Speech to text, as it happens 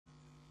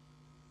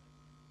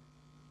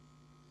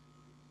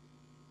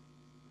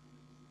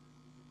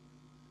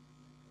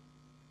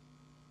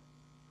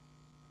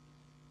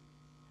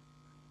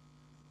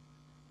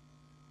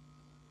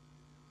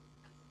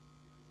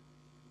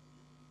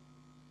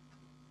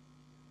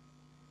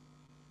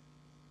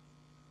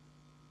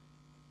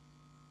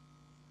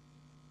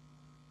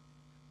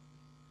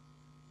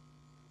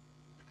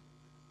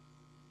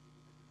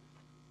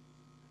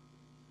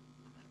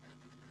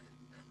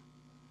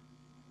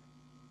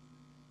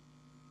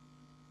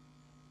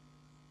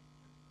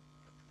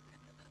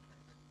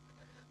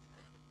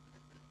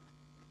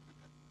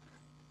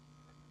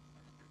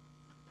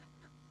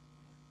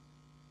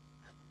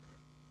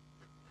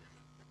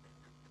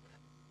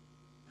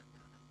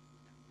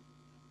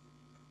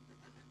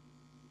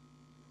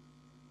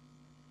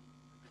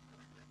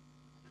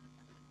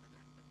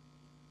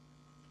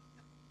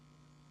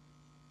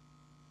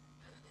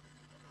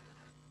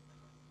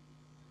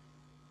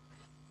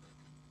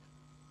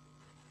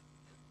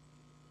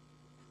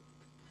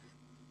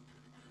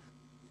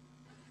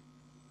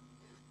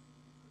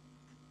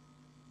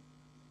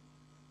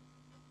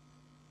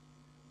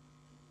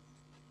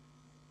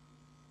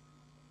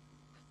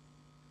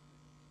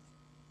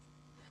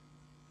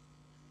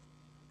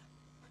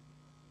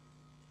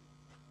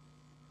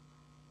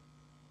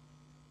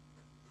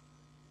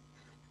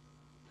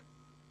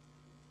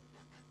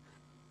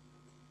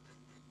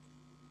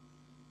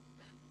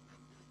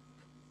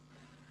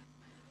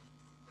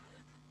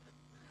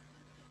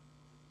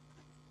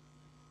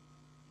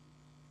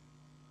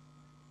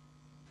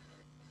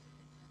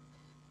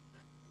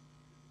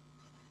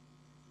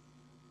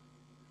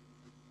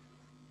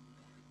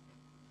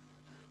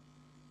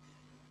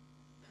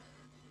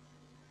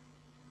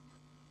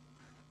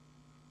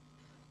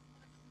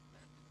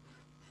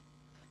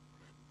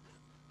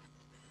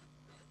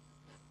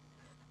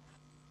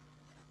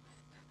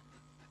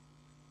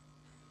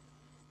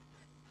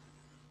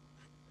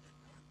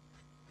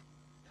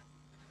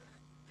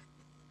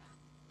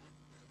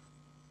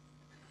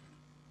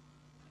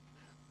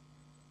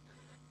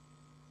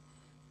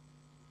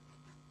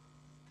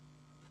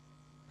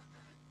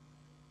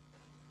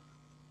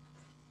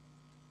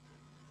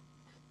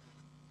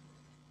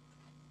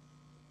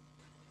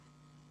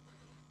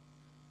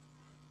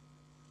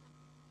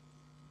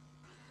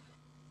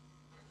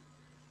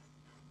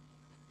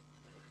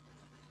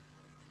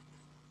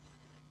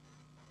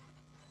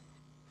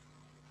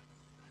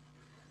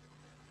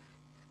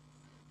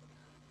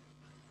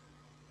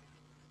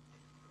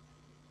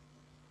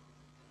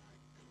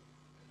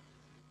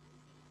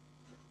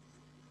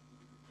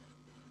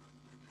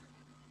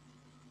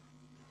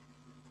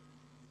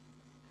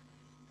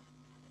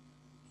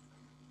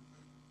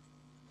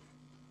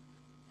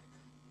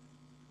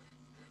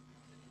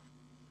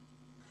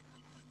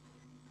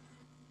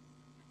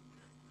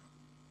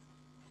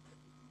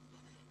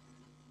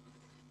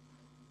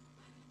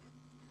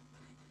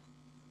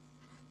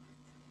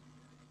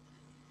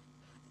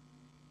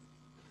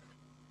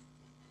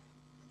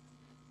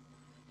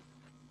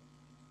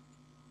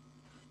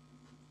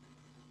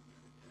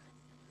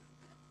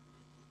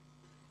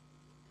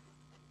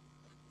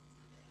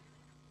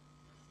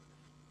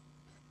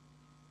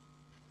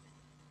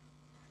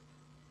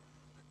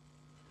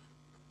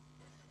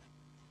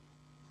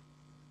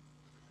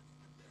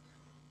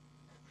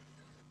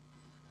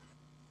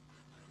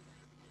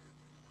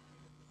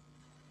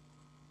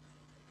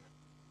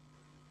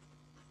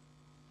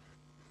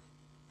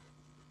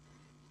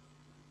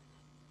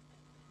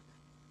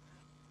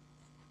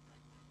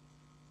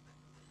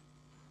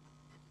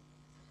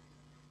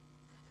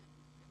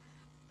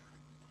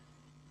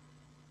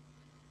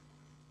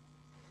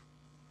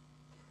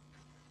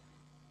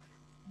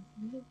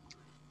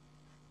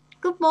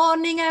Good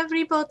morning,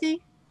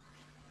 everybody.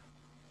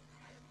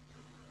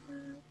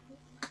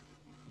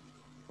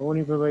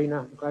 Morning,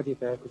 Verena. I'm glad you're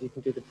there because you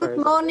can do the prayers.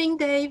 Good morning,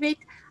 David.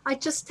 I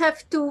just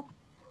have to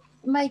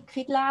make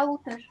it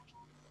louder.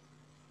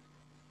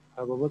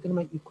 Well, we're going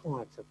to make you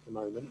quiet at the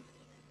moment.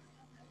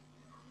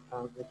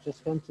 We're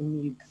just going to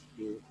mute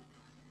you,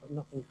 but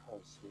nothing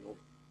personal.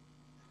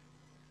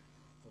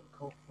 I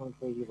can't find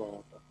where you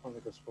are, but one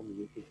of us will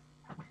mute you.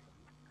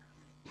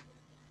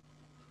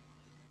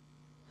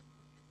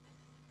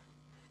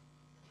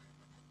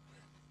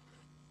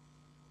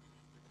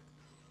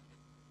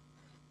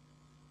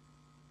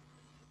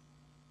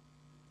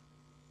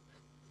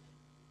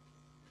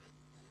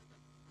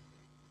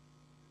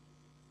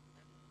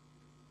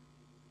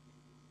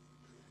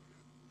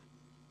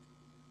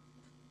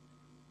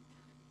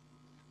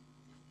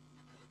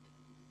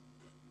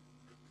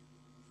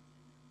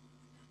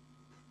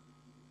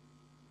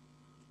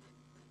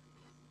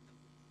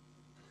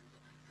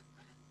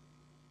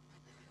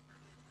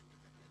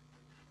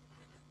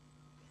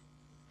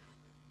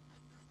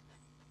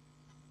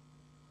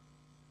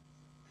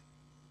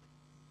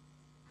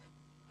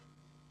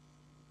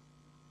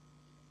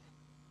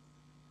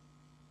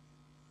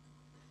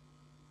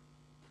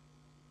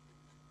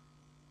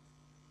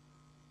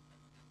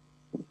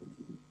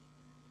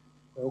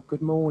 Well,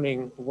 good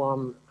morning,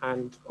 one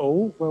and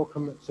all.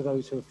 Welcome to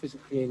those who are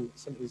physically in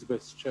St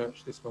Elizabeth's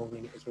Church this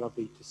morning. It is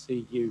lovely to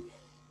see you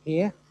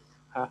here.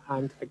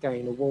 And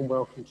again, a warm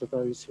welcome to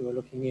those who are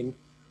looking in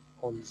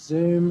on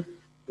Zoom,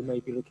 who may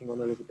be looking on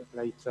a little bit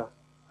later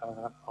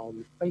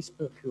on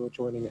Facebook, who are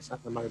joining us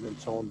at the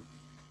moment on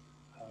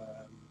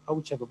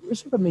whichever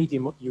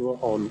medium you are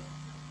on.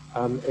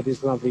 It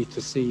is lovely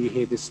to see you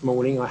here this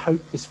morning. I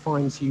hope this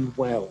finds you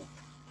well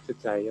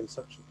today and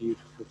such a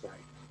beautiful day.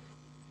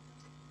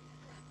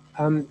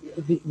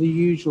 The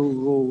usual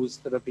rules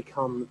that have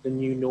become the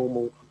new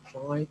normal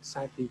apply.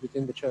 Sadly,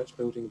 within the church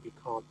building, we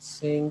can't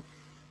sing,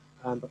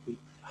 but we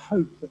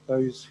hope that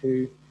those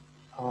who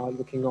are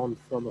looking on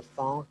from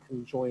afar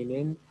can join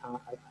in,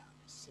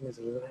 sing as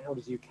loud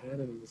as you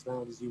can and as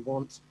loud as you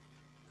want.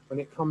 When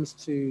it comes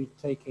to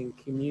taking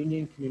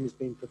communion, communion has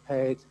been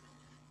prepared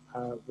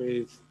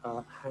with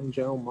hand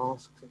gel,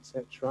 masks,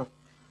 etc.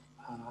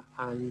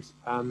 And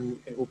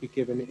it will be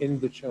given in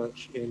the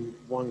church in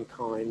one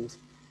kind.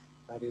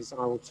 That is,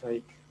 I will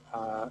take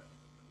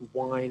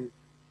wine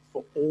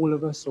for all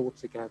of us all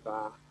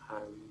together,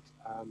 and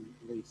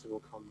Lisa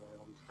will come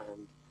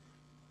round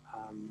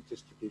and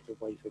distribute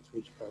a wafer to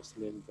each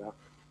person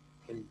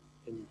in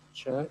the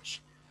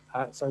church.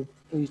 So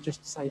please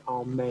just say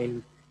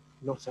Amen,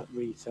 not at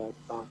Rita,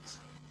 but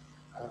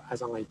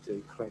as I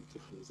do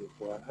collectively, as it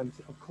were. And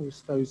of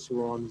course, those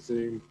who are on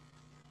Zoom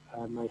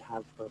may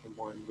have bread and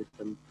wine with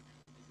them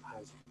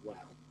as well.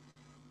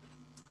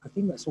 I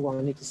think that's all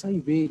I need to say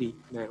really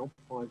now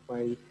by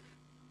way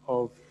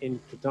of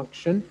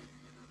introduction.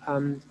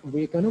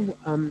 We're going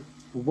to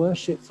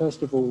worship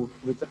first of all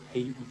with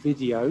a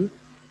video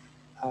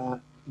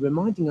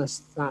reminding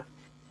us that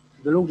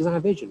the Lord is our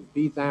vision,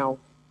 be thou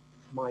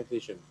my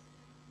vision.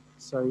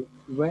 So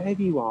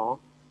wherever you are,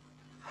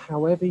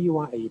 however you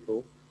are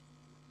able,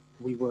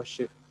 we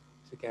worship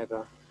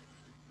together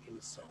in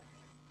song.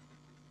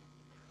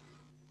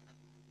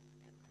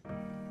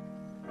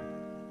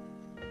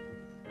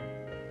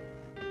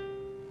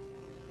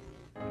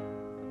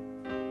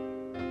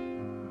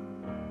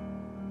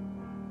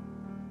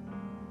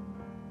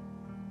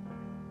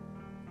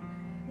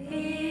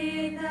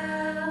 Be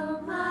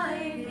thou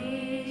my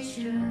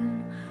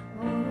vision,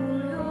 O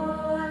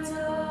Lord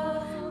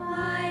of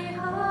my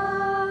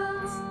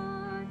heart,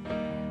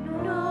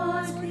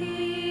 not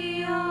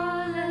be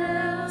all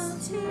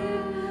else to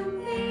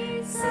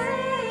me,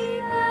 Savior.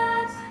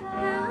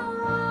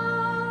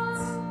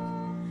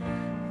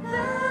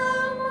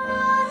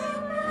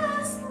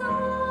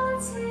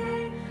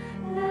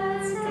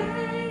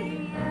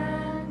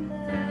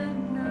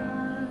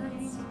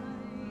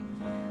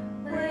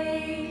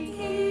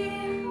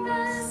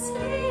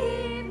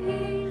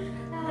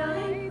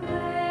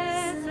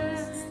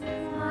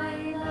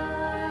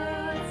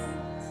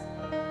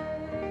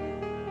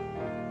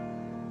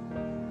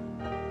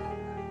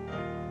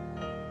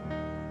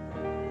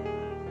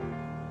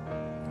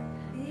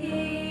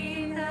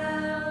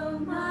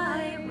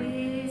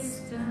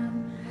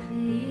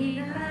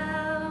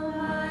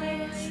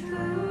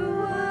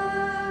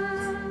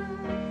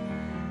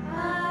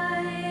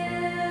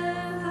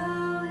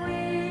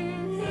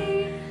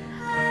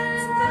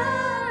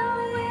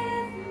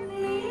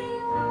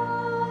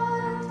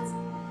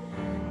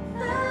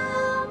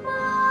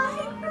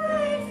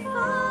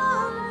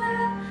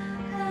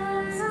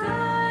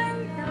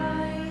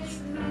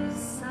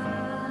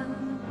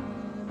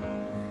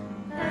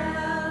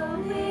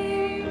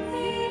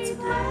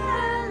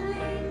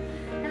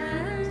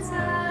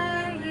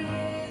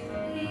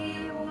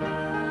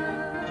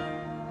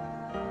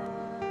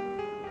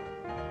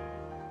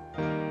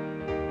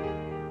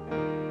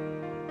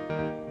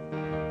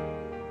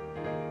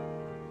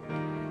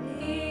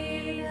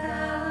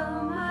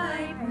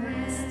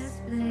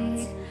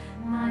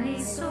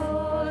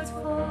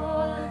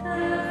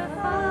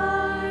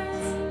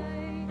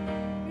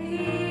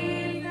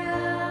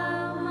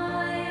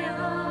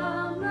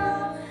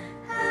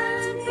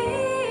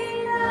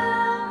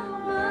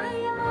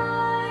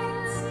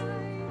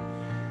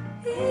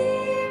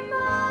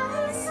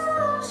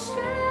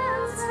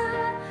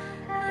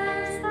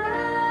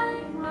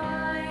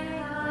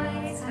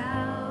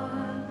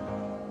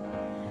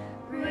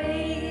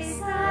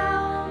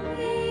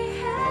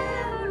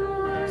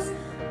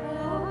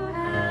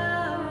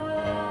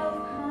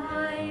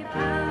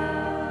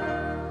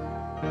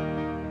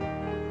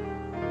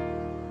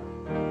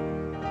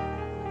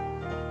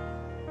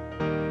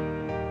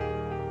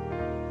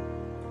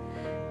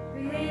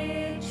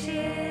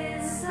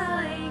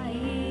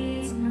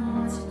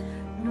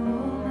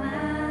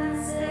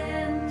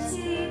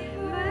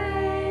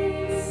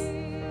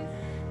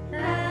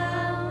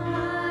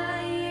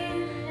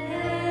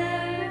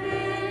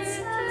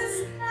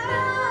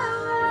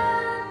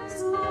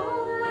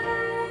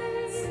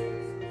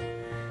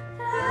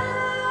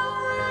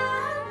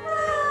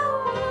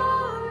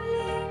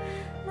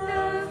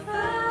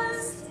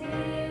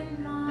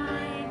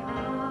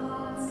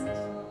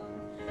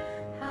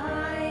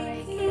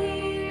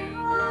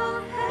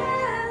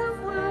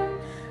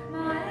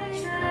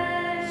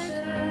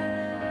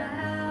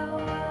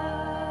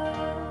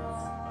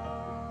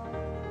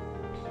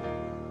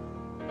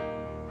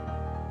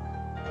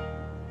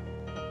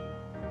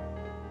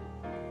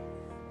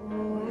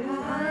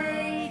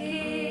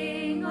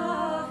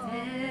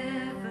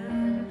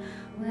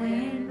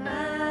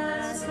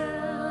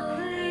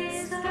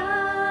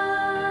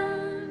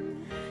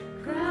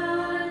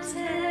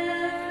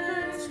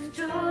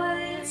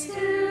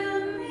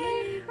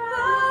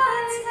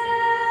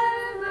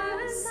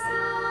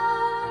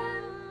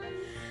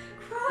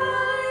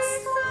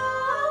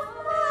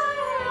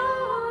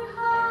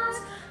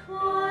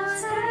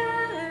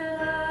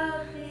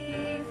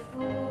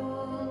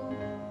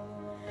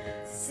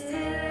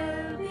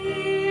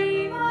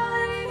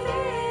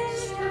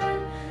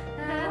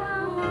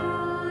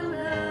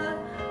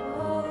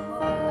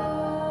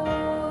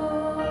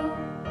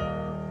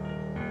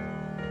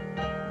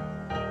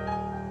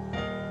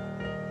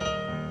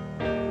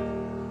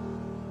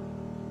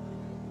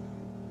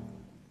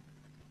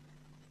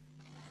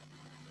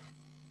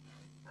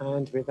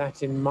 And with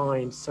that in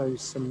mind, so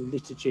some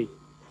liturgy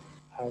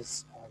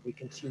as we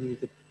continue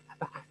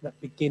that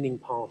beginning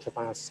part of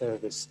our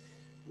service.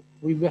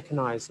 We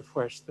recognize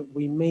afresh that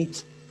we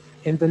meet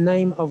in the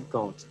name of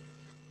God,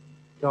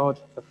 God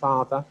the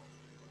Father,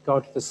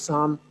 God the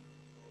Son,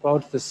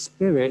 God the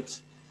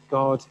Spirit.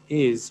 God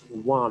is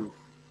one.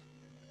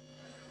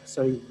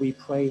 So we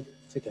pray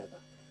together.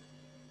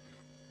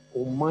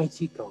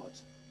 Almighty God,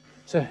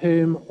 to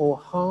whom all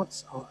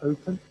hearts are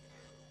open,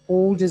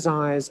 all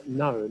desires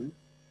known,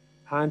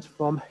 and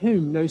from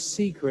whom no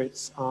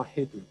secrets are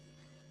hidden,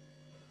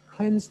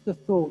 cleanse the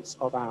thoughts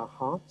of our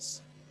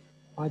hearts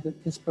by the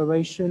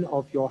inspiration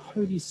of your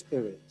Holy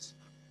Spirit,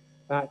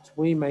 that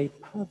we may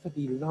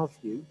perfectly love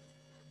you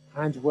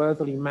and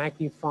worthily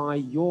magnify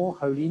your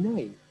holy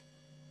name,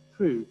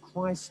 through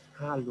Christ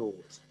our Lord.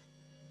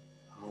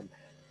 Amen.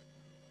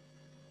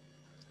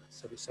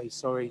 So we say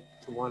sorry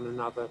to one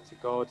another, to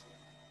God,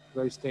 for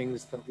those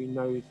things that we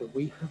know that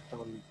we have done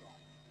wrong.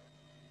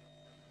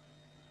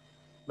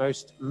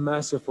 Most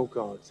merciful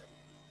God,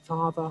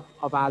 Father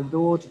of our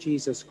Lord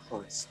Jesus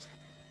Christ,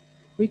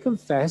 we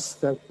confess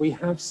that we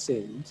have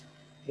sinned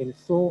in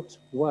thought,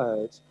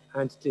 word,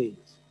 and deed.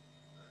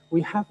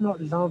 We have not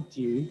loved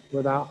you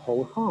with our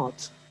whole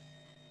heart.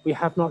 We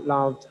have not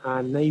loved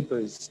our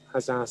neighbours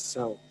as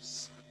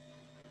ourselves.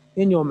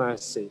 In your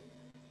mercy,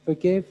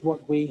 forgive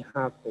what we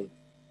have been.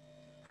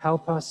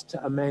 Help us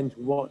to amend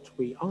what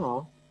we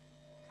are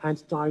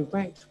and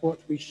direct what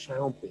we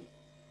shall be,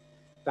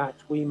 that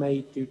we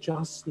may do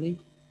justly,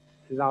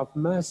 love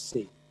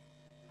mercy,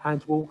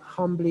 and walk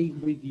humbly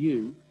with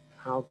you,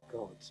 our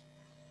God.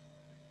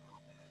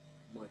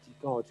 Mighty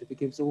God, who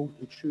forgives all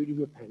who truly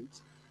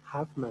repent,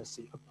 have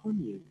mercy upon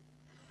you,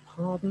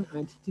 pardon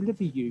and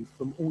deliver you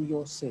from all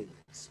your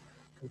sins,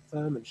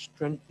 confirm and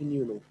strengthen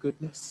you in all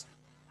goodness,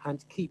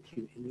 and keep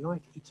you in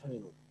life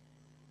eternal,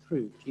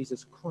 through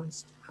Jesus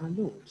Christ our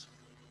Lord.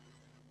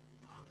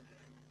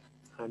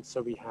 And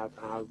so we have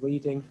our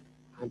reading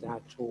and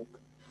our talk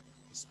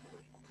this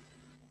morning.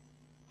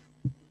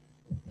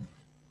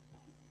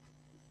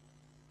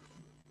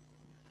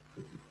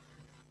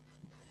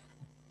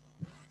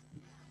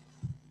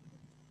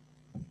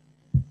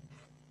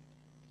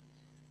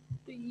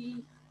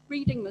 The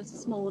reading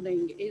this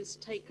morning is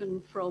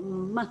taken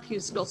from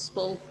Matthew's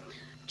Gospel,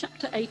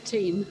 chapter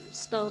 18,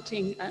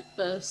 starting at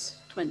verse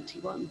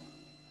 21.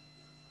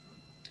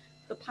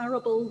 The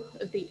parable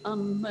of the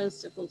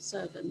unmerciful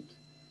servant.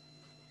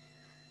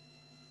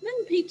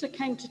 Then Peter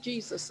came to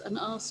Jesus and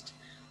asked,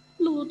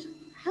 "Lord,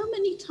 how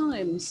many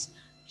times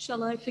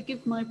shall I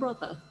forgive my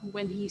brother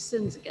when he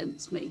sins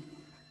against me?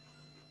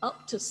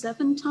 Up to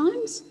 7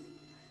 times?"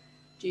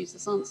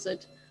 Jesus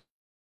answered,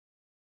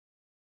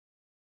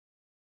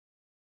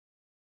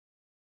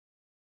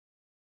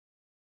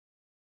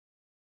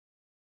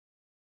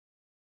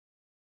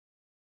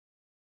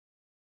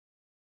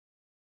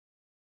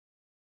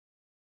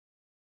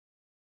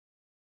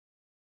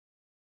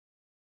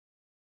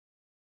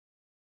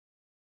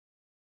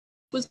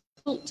 was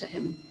brought to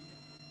him.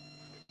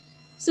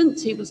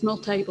 Since he was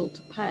not able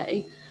to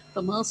pay,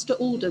 the master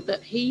ordered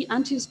that he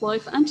and his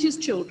wife and his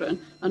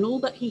children and all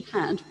that he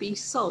had be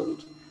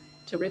sold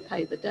to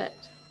repay the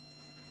debt.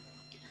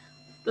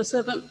 The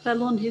servant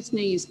fell on his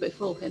knees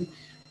before him.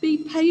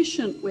 "Be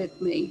patient with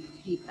me,"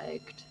 he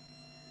begged,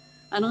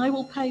 "and I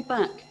will pay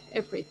back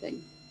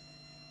everything."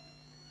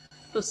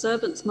 The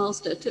servant's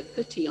master took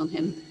pity on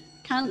him,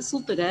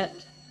 cancelled the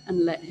debt,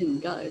 and let him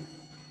go.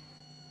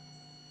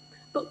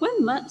 But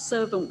when that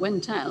servant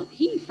went out,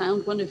 he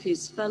found one of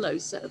his fellow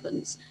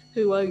servants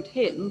who owed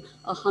him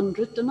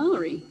 100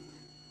 denarii.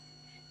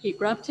 He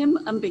grabbed him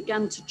and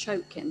began to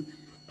choke him.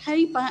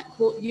 "Pay back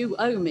what you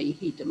owe me,"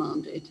 he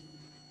demanded.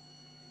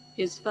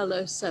 His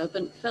fellow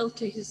servant fell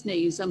to his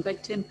knees and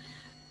begged him,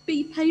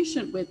 "Be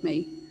patient with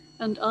me,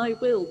 and I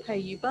will pay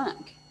you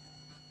back."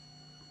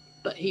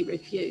 But he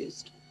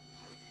refused.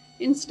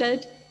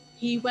 Instead,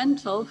 he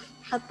went off,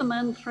 had the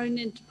man thrown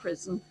into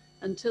prison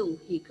until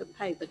he could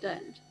pay the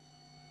debt.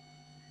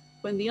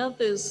 When the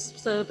other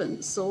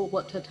servants saw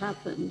what had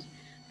happened,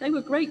 they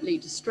were greatly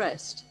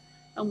distressed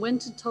and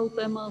went and told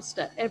their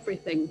master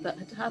everything that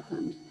had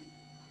happened.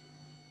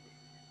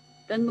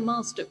 Then the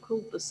master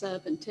called the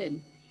servant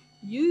in.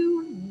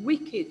 "You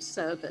wicked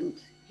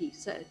servant," he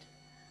said.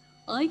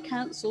 "I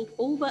cancelled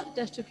all that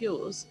debt of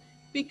yours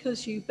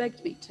because you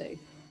begged me to.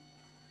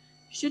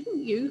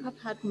 Shouldn't you have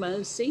had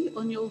mercy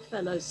on your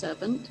fellow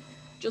servant,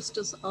 just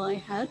as I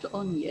had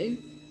on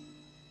you?"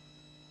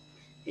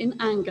 In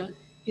anger,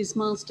 his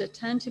master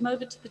turned him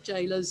over to the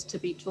jailers to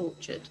be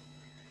tortured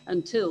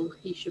until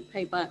he should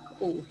pay back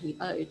all he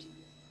owed.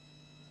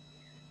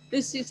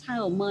 This is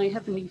how my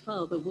heavenly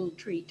Father will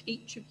treat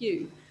each of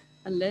you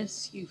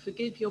unless you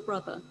forgive your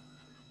brother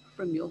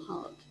from your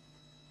heart.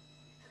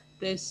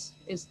 This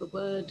is the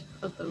word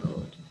of the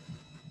Lord.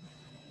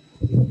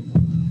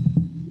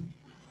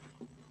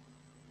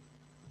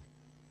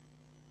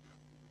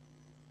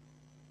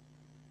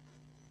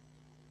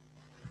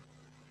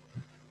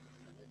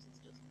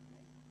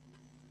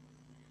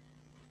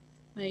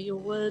 May your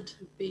word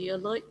be a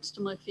light to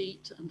my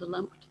feet and a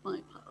lamp to my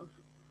path.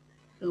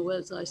 The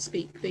words I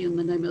speak be in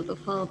the name of the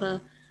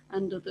Father,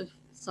 and of the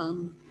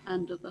Son,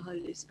 and of the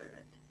Holy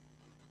Spirit.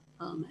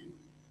 Amen.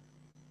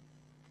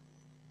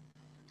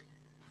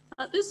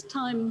 At this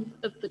time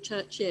of the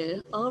church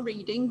year, our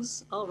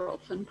readings are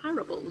often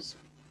parables,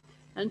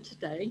 and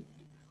today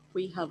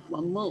we have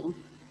one more.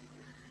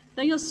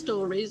 They are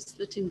stories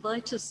that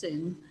invite us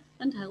in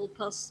and help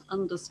us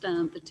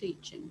understand the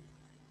teaching.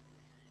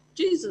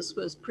 Jesus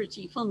was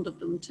pretty fond of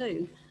them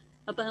too.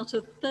 About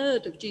a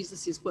third of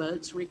Jesus's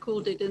words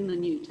recorded in the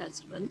New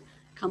Testament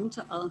come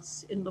to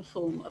us in the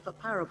form of a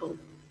parable.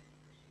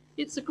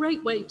 It's a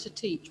great way to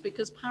teach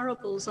because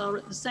parables are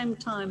at the same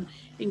time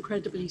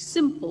incredibly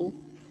simple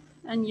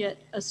and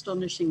yet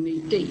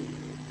astonishingly deep,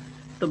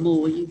 the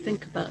more you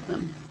think about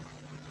them.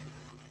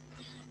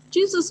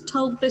 Jesus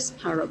told this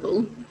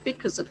parable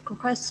because of a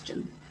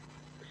question.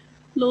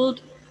 Lord,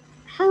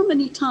 how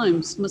many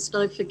times must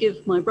I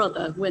forgive my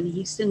brother when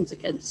he sins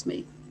against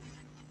me?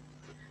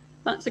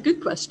 That's a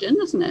good question,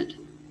 isn't it?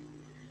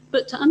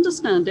 But to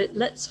understand it,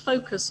 let's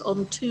focus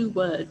on two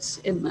words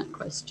in that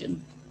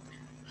question.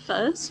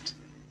 First,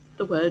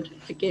 the word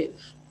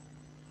forgive.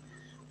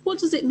 What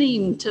does it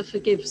mean to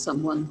forgive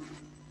someone?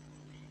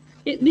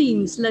 It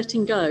means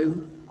letting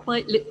go,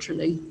 quite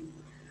literally.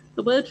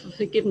 The word for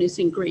forgiveness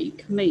in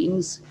Greek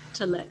means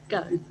to let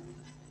go.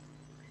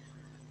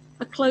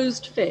 A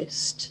closed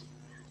fist,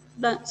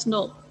 that's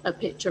not a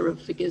picture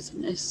of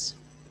forgiveness.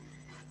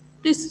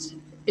 This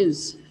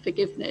is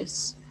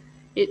forgiveness.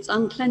 It's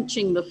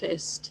unclenching the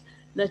fist,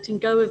 letting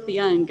go of the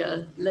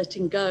anger,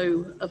 letting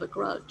go of a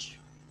grudge.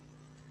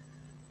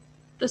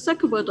 The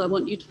second word I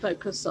want you to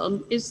focus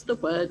on is the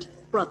word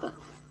brother.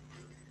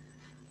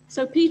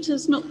 So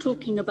Peter's not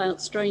talking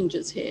about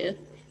strangers here.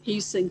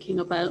 He's thinking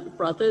about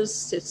brothers,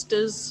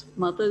 sisters,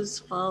 mothers,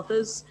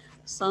 fathers,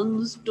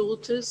 sons,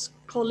 daughters,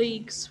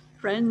 colleagues,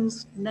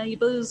 friends,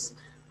 neighbours,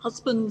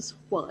 husbands,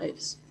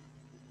 wives.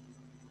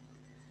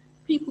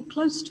 People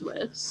close to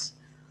us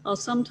are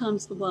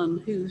sometimes the one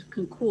who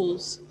can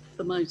cause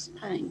the most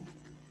pain.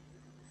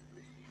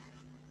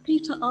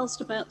 Peter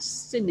asked about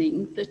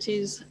sinning that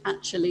is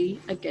actually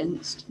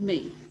against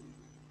me.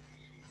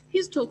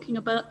 He's talking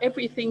about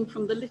everything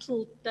from the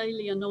little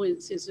daily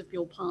annoyances of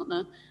your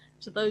partner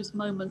to those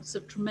moments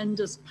of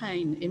tremendous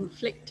pain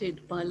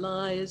inflicted by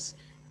lies,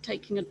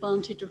 taking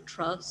advantage of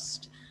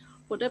trust,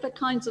 whatever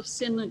kinds of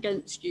sin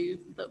against you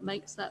that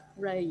makes that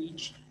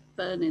rage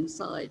burn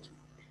inside,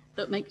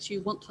 that makes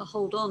you want to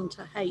hold on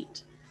to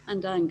hate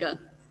and anger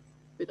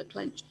with a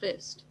clenched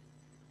fist.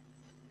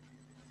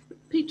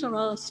 Peter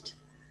asked,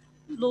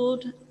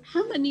 Lord,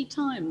 how many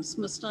times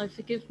must I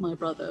forgive my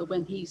brother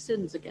when he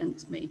sins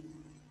against me?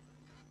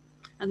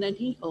 And then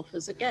he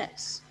offers a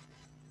guess.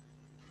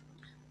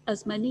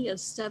 As many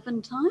as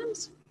 7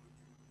 times?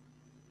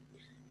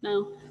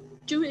 Now,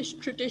 Jewish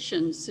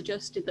tradition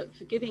suggested that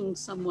forgiving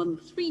someone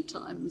 3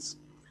 times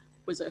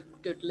was a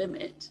good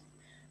limit.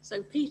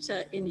 So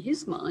Peter, in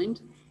his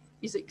mind,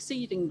 is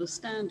exceeding the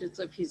standards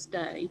of his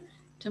day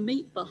to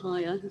meet the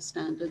higher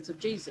standards of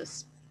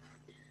Jesus.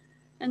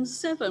 And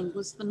 7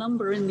 was the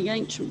number in the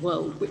ancient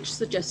world which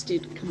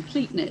suggested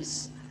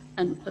completeness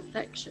and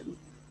perfection.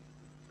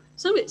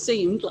 So it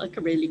seemed like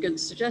a really good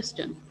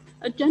suggestion,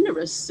 a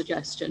generous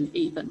suggestion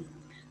even.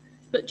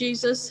 But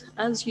Jesus,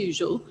 as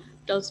usual,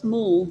 does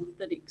more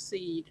than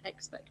exceed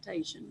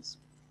expectations.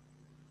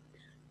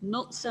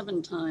 Not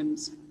 7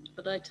 times,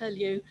 but I tell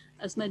you,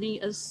 as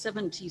many as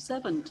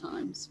 77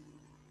 times.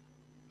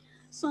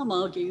 Some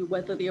argue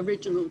whether the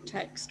original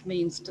text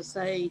means to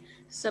say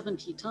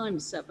 70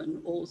 times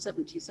 7 or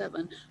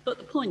 77, but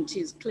the point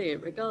is clear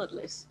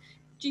regardless.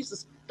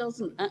 Jesus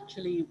doesn't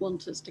actually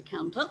want us to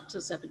count up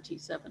to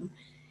 77.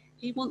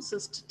 He wants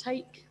us to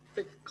take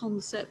the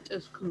concept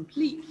of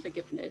complete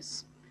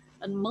forgiveness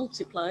and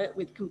multiply it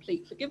with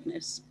complete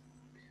forgiveness.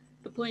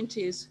 The point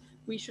is,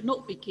 we should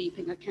not be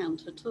keeping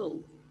account at all.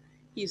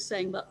 He's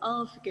saying that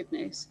our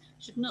forgiveness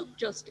should not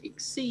just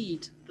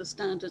exceed the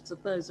standards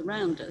of those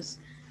around us,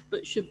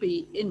 but should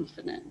be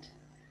infinite,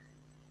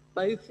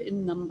 both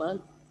in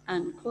number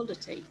and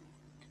quality,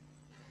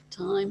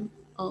 time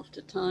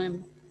after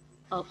time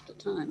after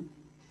time.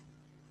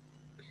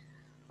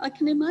 I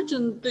can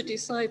imagine the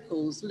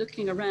disciples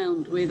looking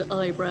around with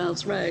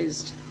eyebrows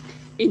raised.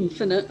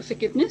 Infinite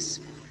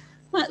forgiveness?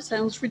 That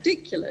sounds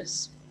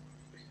ridiculous.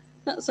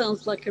 That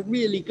sounds like a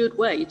really good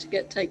way to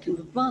get taken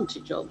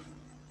advantage of.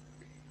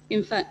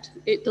 In fact,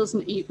 it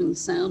doesn't even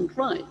sound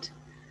right.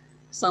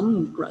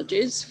 Some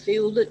grudges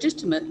feel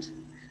legitimate.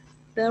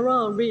 There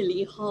are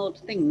really hard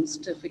things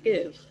to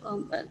forgive,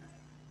 aren't there?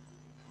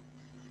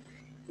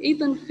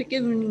 Even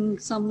forgiving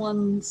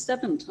someone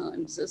 7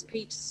 times, as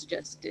Peter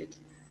suggested,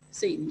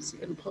 seems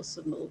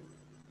impossible.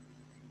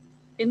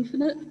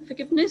 Infinite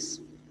forgiveness?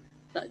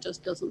 That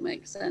just doesn't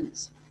make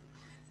sense.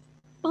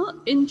 But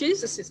in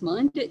Jesus's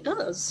mind, it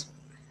does.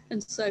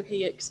 And so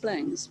he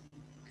explains,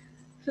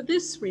 for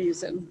this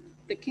reason,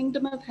 the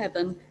kingdom of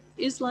heaven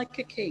is like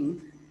a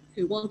king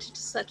who wanted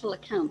to settle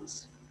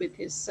accounts with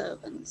his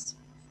servants.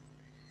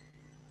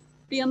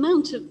 The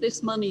amount of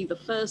this money the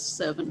first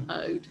servant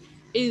owed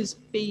is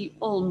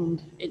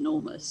beyond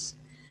enormous.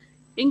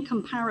 In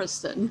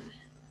comparison,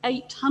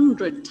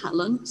 800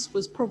 talents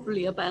was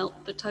probably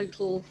about the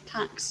total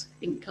tax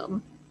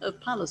income of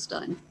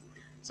Palestine.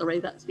 Sorry,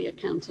 that's the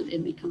accountant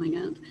in me coming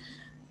out.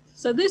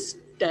 So this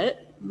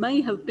debt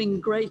may have been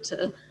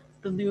greater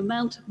than the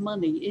amount of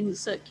money in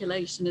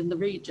circulation in the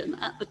region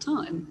at the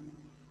time.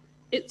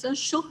 It's a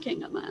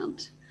shocking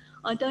amount.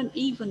 I don't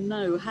even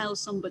know how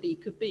somebody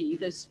could be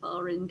this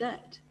far in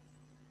debt.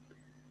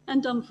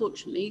 And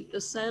unfortunately,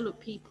 the sale of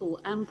people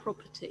and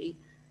property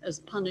as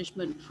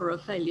punishment for a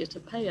failure to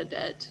pay a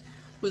debt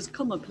was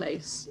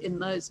commonplace in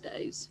those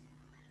days.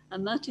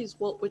 And that is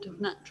what would have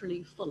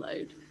naturally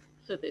followed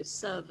for this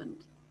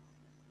servant.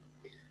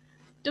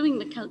 Doing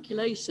the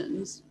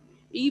calculations,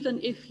 even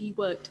if he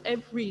worked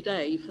every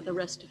day for the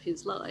rest of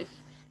his life,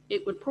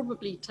 it would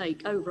probably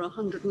take over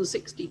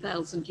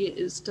 160,000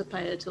 years to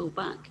pay it all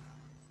back.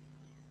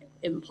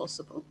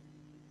 Impossible.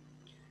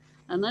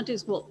 And that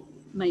is what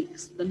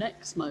makes the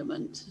next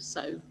moment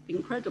so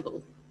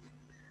incredible.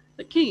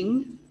 The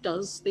king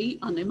does the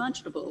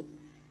unimaginable.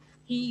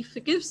 He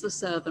forgives the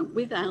servant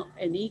without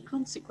any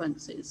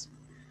consequences.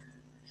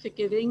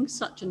 Forgiving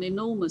such an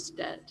enormous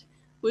debt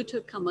would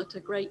have come at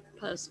a great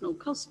personal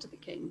cost to the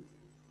king.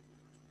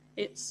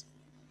 It's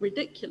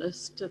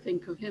ridiculous to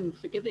think of him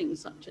forgiving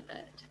such a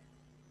debt.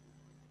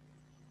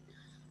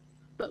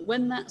 But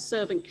when that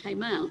servant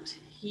came out,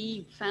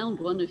 he found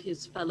one of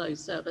his fellow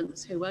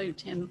servants who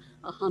owed him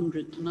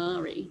 100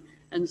 denarii,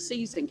 and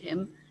seizing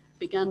him,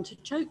 began to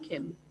choke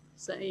him,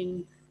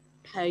 saying,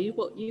 "Pay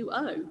what you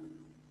owe."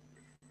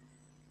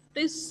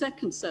 This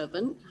second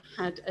servant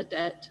had a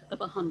debt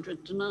of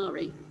 100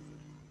 denarii.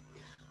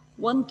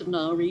 1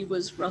 denarii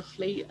was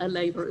roughly a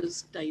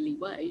labourer's daily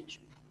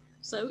wage.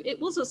 So it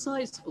was a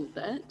sizable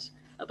debt,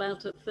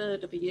 about a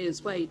third of a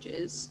year's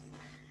wages,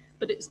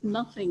 but it's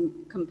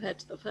nothing compared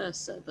to the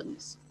first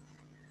servant's.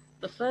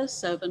 The first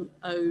servant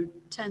owed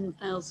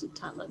 10,000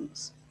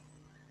 talents.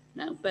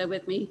 Now, bear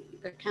with me,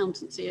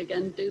 accountancy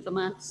again, do the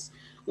maths.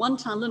 1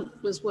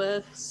 talent was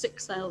worth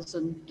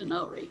 6,000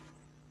 denarii.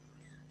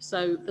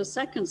 So the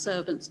second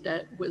servant's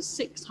debt was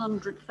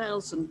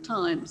 600,000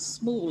 times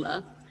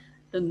smaller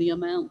than the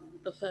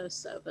amount the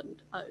first servant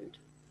owed.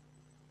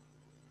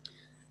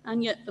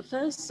 And yet the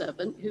first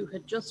servant, who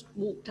had just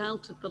walked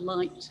out of the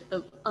light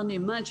of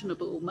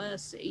unimaginable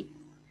mercy,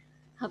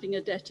 having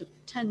a debt of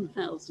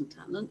 10,000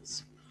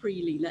 talents,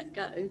 freely let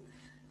go,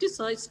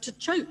 decides to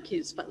choke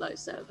his fellow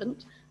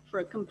servant for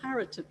a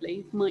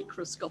comparatively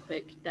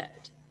microscopic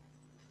debt.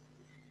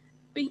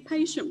 "Be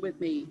patient with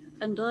me,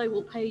 and I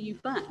will pay you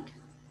back."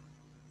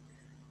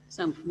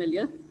 Sound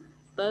familiar?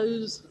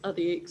 Those are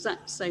the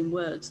exact same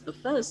words the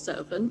first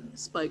servant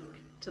spoke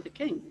to the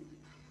king,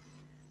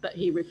 but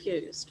he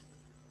refused.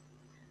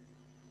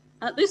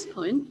 At this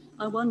point,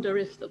 I wonder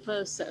if the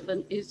first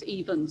servant is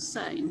even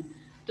sane.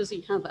 Does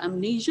he have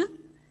amnesia?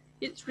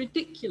 It's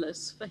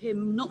ridiculous for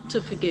him not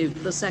to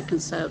forgive the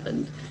second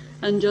servant,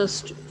 and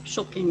just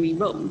shockingly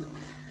wrong.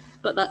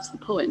 But that's the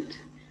point.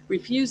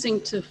 Refusing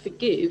to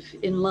forgive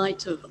in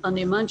light of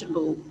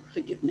unimaginable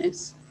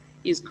forgiveness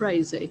is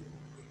crazy.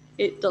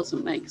 It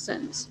doesn't make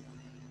sense.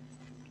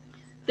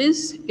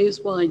 This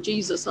is why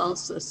Jesus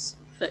asks us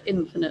for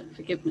infinite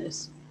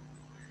forgiveness.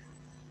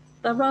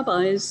 The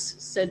rabbis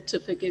said to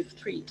forgive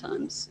 3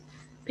 times.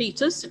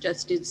 Peter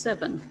suggested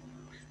 7,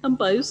 and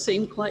both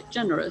seem quite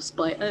generous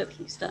by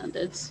earthly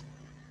standards.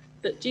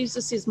 But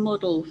Jesus'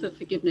 model for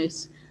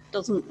forgiveness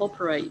doesn't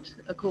operate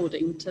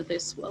according to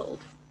this world.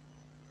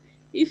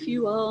 If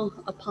you are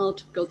a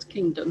part of God's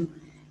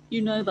kingdom,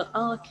 you know that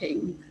our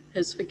King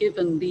has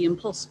forgiven the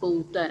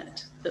impossible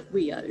debt that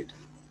we owed.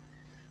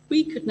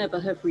 We could never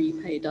have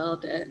repaid our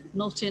debt,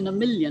 not in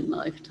 1,000,000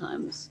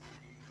 lifetimes.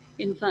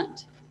 In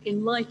fact,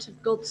 in light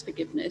of God's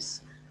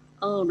forgiveness,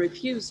 our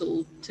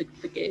refusal to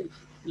forgive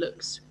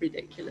looks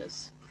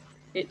ridiculous.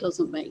 It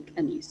doesn't make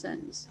any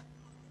sense.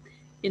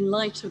 In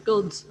light of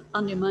God's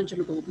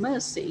unimaginable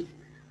mercy,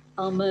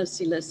 our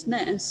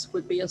mercilessness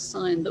would be a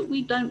sign that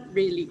we don't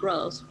really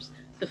grasp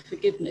the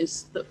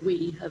forgiveness that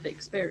we have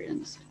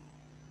experienced.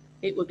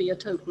 It would be a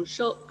total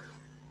shock,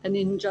 an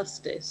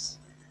injustice,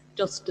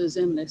 just as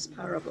in this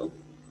parable.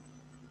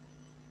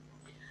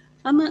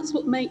 And that's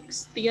what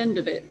makes the end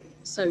of it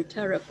so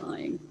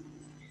terrifying.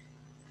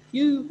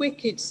 "You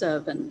wicked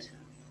servant,"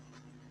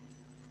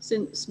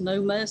 since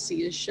no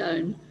mercy is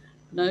shown,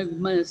 no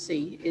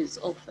mercy is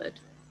offered.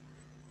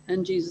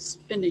 And Jesus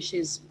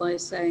finishes by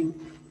saying,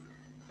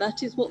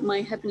 "That is what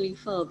my heavenly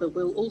Father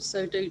will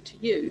also do to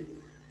you,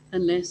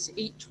 unless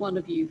each one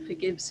of you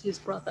forgives his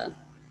brother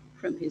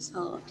from his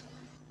heart."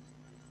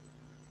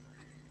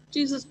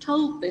 Jesus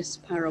told this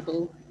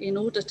parable in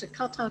order to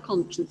cut our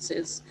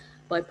consciences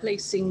by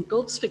placing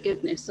God's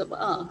forgiveness of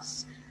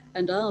us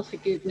and our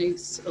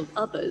forgiveness of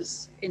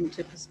others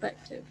into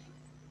perspective.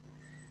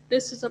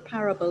 This is a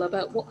parable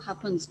about what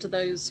happens to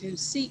those who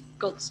seek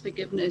God's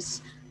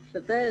forgiveness for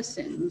their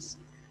sins,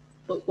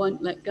 but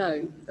won't let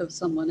go of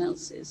someone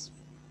else's.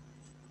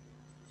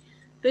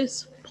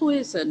 This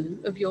poison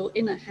of your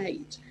inner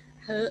hate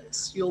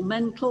hurts your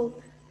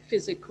mental,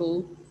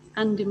 physical,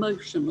 and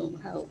emotional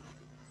health,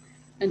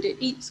 and it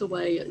eats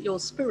away at your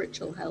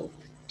spiritual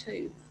health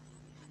too.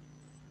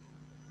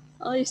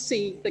 I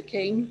see the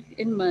King,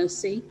 in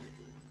mercy,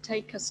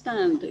 take a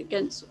stand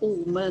against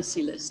all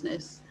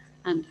mercilessness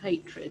and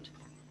hatred.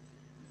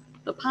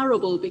 The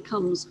parable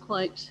becomes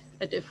quite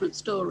a different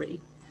story.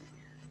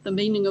 The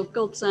meaning of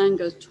God's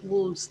anger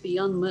towards the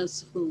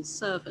unmerciful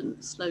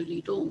servant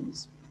slowly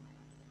dawns.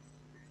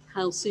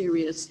 How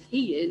serious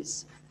he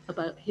is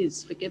about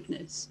his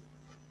forgiveness.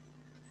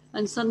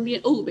 And suddenly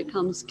it all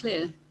becomes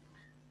clear.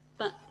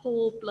 That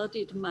poor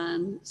bloodied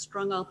man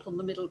strung up on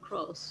the middle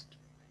cross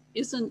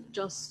isn't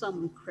just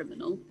some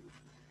criminal,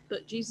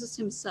 but Jesus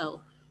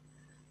himself,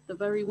 the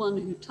very one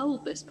who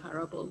told this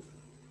parable.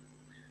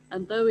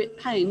 And though it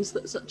pains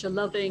that such a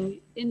loving,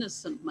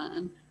 innocent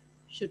man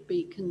should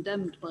be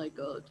condemned by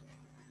God,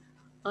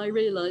 I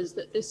realize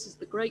that this is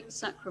the great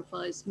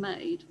sacrifice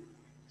made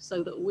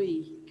so that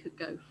we could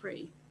go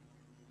free.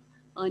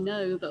 I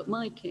know that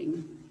my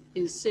King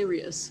is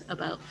serious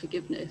about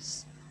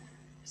forgiveness,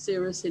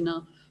 serious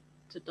enough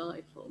to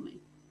die for me.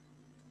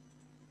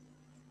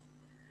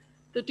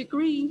 The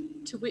degree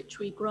to which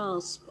we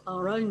grasp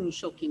our own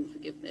shocking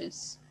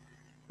forgiveness,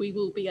 we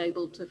will be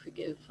able to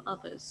forgive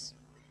others.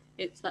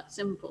 It's that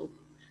simple.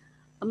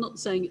 I'm not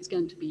saying it's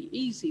going to be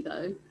easy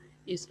though,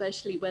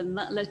 especially when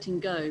that letting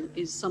go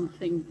is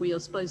something we are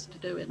supposed to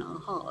do in our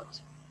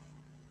heart.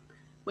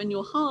 When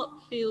your heart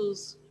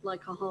feels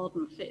like a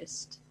hardened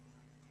fist,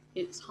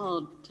 it's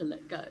hard to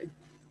let go.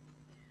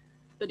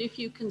 But if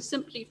you can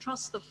simply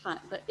trust the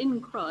fact that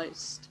in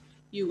Christ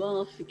you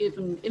are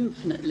forgiven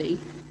infinitely,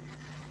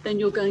 then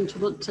you're going to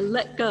want to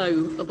let go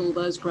of all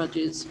those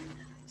grudges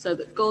so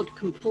that God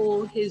can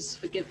pour his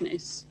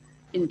forgiveness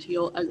into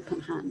your open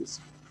hands.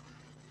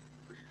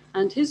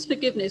 And his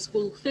forgiveness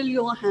will fill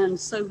your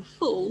hands so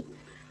full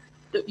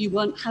that you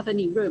won't have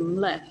any room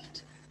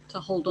left to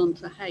hold on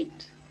to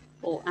hate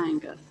or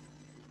anger.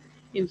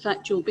 In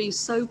fact, you'll be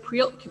so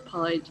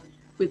preoccupied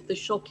with the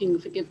shocking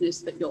forgiveness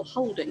that you're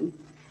holding,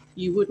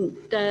 you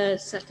wouldn't dare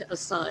set it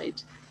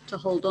aside to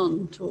hold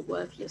on to a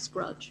worthless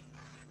grudge.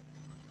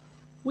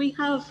 We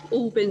have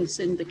all been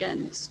sinned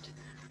against.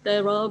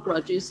 There are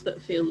grudges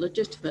that feel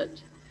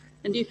legitimate,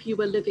 and if you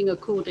were living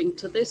according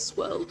to this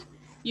world,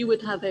 you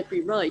would have every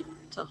right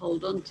to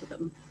hold on to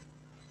them.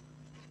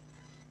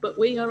 But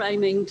we are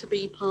aiming to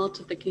be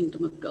part of the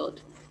kingdom of God,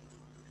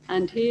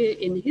 and here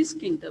in his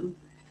kingdom,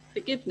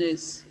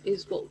 forgiveness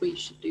is what we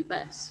should do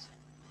best.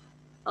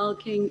 Our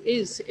King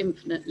is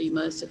infinitely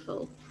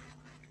merciful,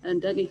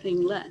 and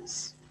anything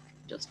less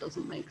just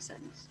doesn't make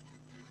sense.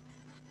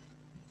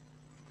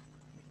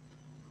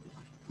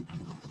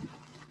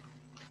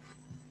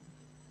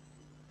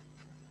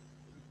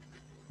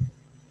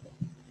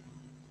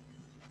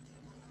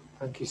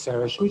 Thank you,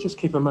 Sarah. Shall we just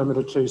keep a moment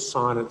or two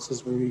silence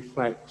as we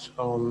reflect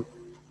on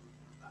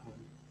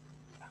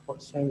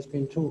what Sarah's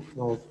been talking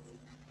of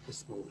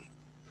this morning?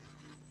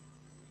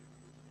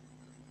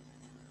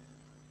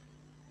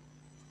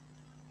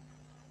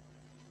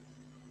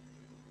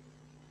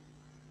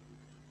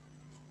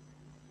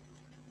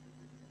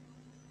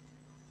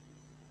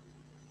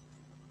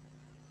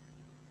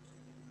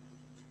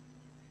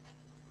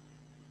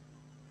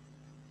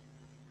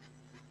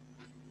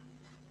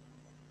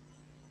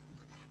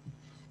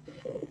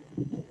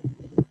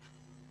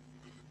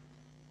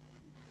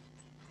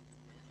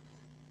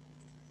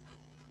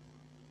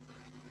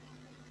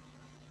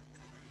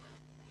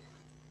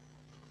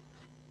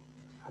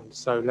 And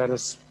so let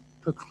us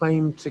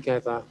proclaim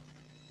together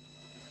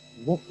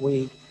what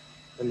we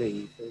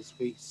believe as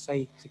we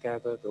say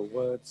together the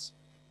words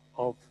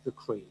of the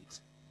Creed.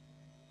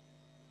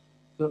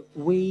 That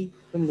we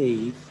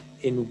believe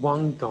in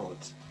one God,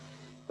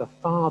 the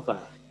Father,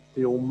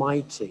 the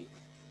Almighty,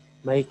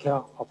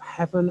 maker of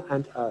heaven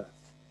and earth,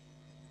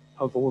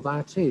 of all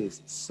that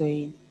is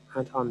seen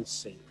and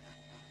unseen.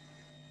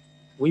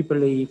 We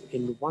believe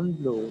in one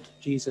Lord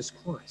Jesus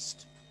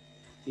Christ,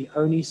 the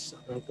only Son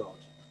of God,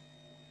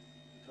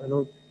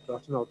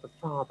 begotten of the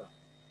Father,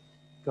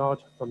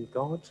 God from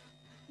God,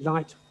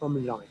 light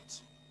from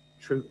light,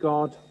 true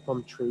God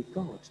from true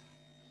God,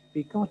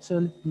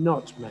 begotten,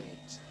 not made,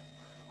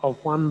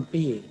 of one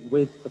being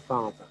with the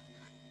Father.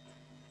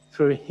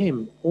 Through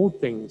him all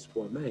things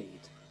were made.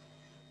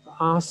 For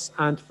us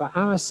and for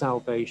our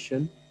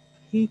salvation,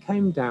 he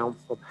came down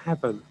from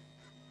heaven,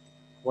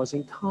 was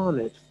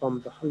incarnate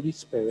from the Holy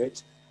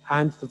Spirit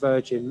and the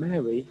Virgin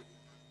Mary,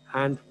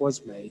 and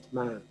was made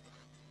man.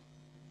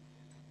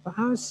 For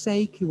our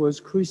sake he was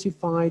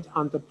crucified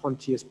under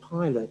Pontius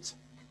Pilate.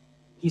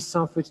 He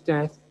suffered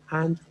death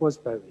and was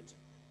buried.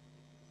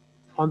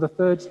 On the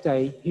third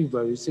day he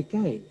rose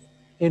again,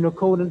 in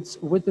accordance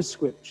with the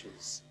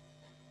Scriptures.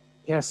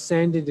 He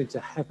ascended into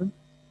heaven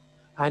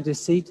and is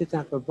seated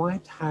at the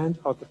right hand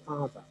of the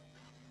Father.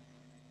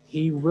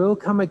 He will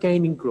come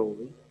again in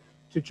glory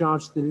to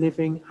judge the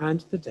living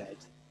and the dead,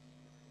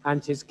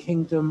 and his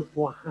kingdom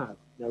will have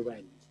no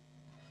end.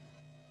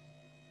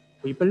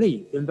 We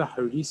believe in the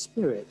Holy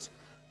Spirit,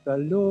 the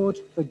Lord,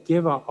 the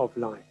giver of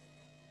life,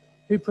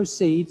 who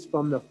proceeds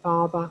from the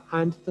Father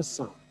and the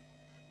Son.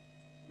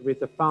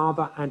 With the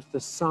Father and the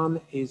Son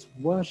is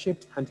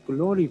worshipped and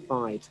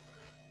glorified,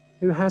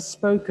 who has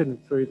spoken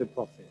through the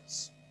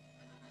prophets.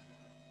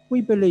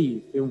 We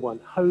believe in one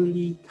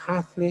holy,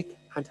 Catholic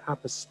and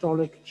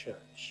Apostolic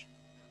Church.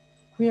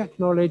 We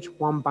acknowledge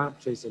one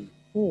baptism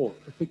for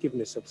the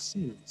forgiveness of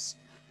sins.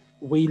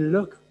 We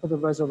look for the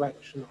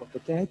resurrection of the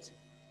dead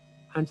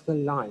and the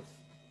life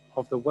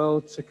of the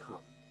world to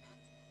come.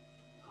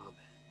 Amen.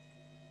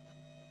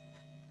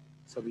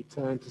 So we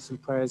turn to some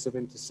prayers of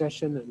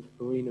intercession, and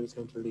Verena is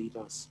going to lead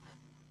us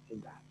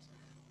in that.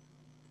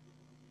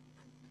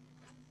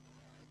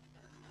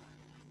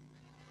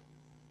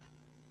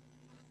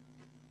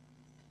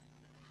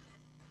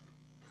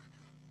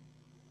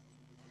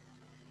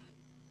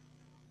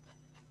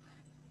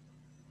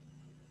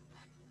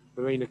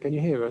 Verena, can you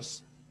hear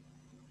us?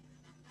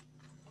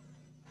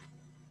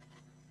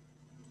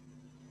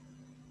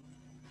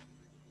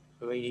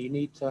 Verena, you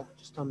need to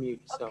just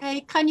unmute yourself.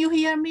 Okay, can you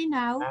hear me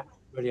now? Ah,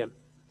 brilliant,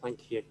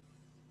 thank you.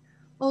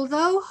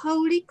 Although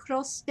Holy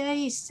Cross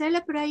Day is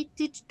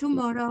celebrated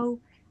tomorrow,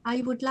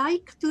 I would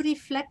like to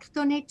reflect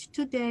on it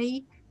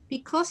today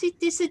because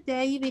it is a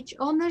day which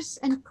honors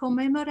and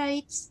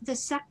commemorates the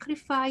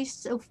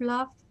sacrifice of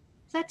love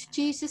that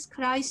Jesus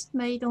Christ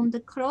made on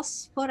the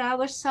cross for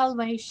our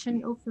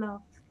salvation of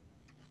love.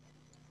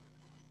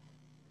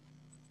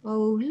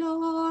 O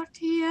Lord,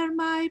 hear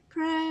my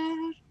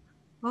prayer.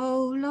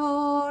 O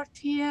Lord,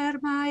 hear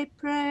my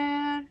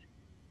prayer.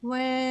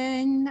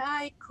 When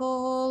I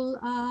call,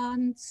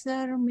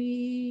 answer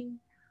me.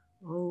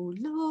 O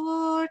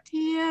Lord,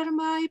 hear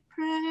my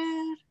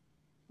prayer.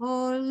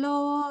 O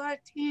Lord,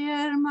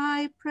 hear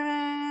my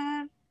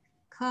prayer.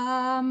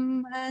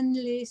 Come and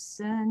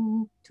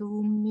listen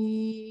to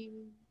me.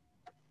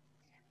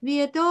 We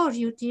adore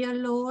you, dear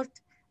Lord,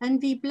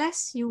 and we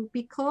bless you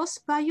because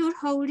by your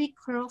holy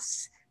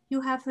cross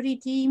you have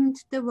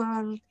redeemed the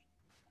world.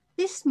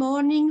 This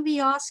morning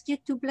we ask you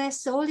to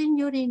bless all in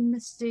your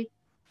ministry,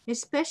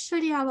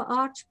 especially our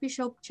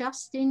Archbishop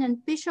Justin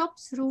and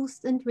Bishops Ruth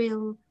and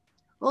Will,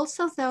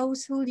 also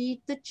those who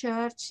lead the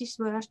church's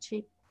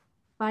worship,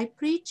 by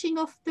preaching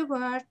of the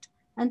word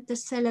and the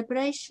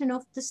celebration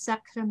of the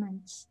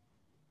sacraments.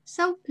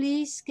 So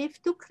please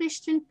give to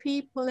Christian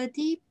people a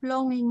deep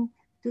longing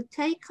to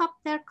take up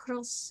their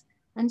cross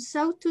and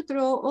so to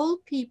draw all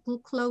people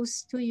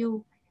close to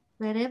you,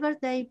 wherever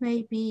they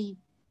may be.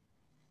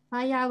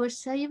 By our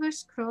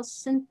Saviour's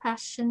cross and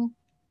passion,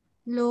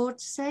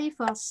 Lord, save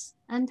us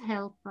and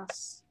help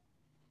us.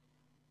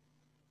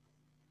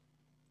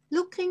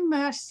 Looking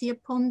mercy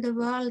upon the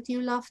world you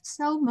loved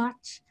so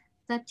much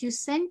that you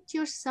sent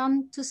your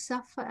Son to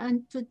suffer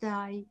and to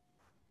die,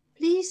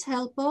 please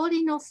help all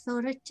in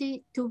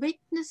authority to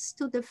witness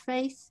to the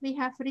faith we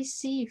have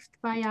received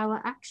by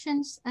our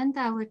actions and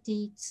our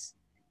deeds.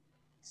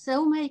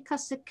 So make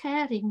us a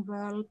caring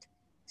world,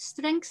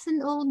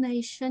 strengthen all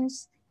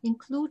nations,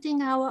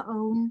 including our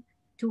own,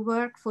 to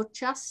work for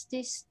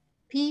justice,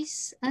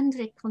 peace and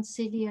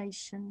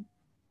reconciliation.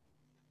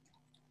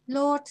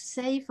 Lord,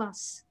 save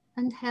us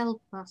and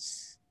help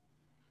us.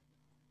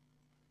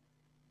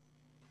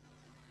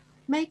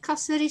 Make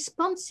us a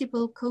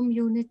responsible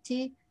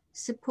community,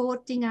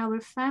 supporting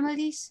our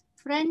families,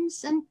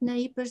 friends and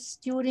neighbors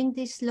during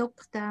this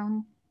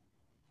lockdown.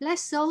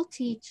 Bless all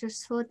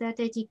teachers for their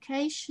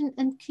dedication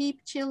and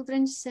keep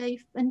children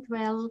safe and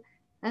well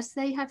as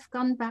they have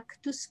gone back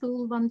to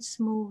school once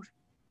more.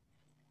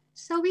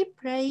 So we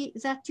pray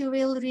that you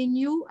will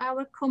renew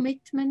our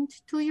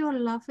commitment to your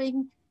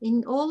loving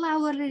in all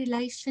our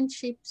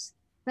relationships,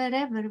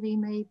 wherever we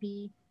may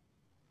be.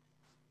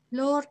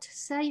 Lord,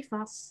 save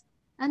us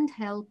and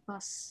help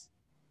us.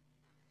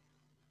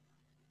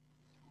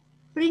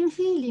 Bring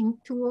healing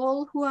to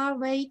all who are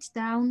weighed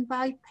down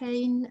by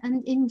pain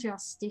and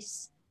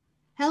injustice.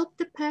 Help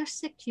the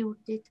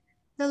persecuted,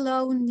 the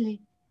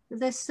lonely,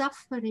 the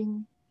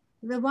suffering,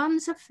 the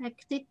ones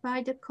affected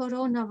by the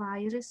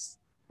coronavirus,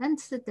 and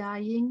the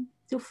dying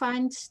to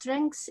find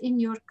strength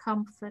in your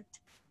comfort.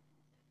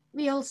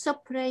 We also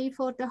pray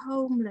for the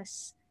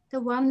homeless, the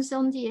ones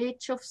on the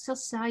edge of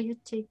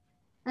society,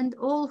 and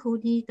all who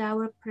need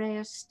our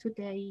prayers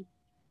today.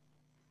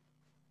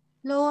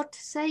 Lord,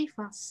 save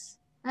us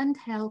and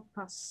help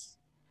us.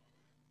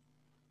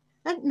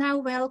 And now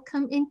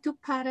welcome into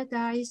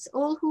paradise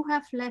all who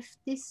have left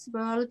this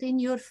world in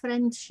your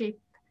friendship.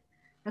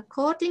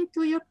 According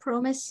to your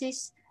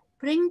promises,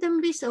 bring them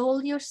with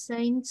all your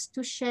saints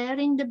to share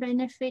in the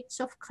benefits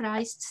of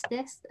Christ's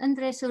death and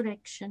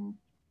resurrection.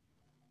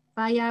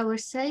 By our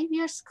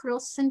Saviour's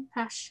cross and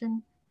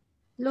passion,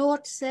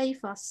 Lord,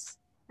 save us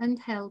and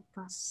help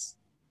us.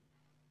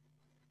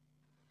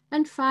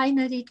 And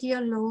finally,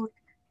 dear Lord,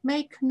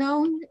 make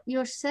known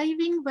your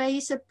saving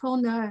ways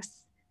upon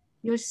earth,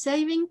 your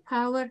saving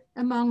power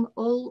among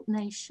all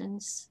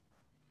nations.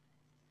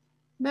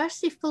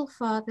 Merciful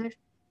Father,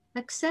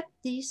 accept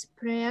these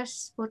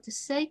prayers for the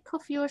sake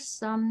of your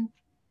Son,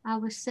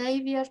 our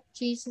Saviour,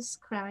 Jesus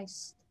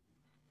Christ.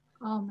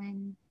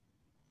 Amen.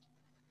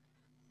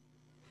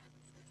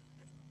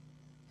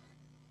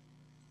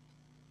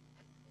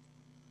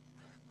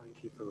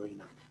 Thank you,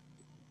 Verena.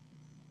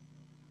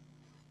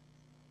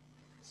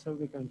 So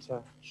we're going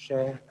to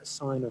share a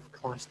sign of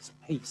Christ's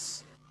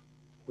peace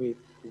with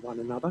one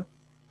another.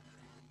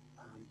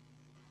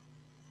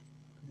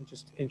 Let me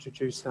just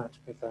introduce that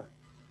with a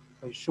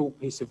short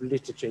piece of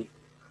liturgy,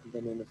 and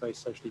then in a very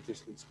socially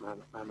distanced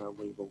manner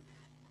we will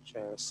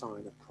share a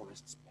sign of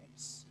Christ's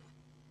peace.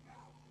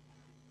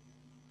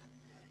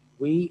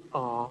 We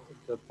are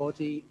the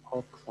body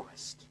of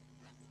Christ.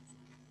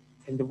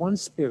 In the one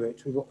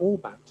Spirit we were all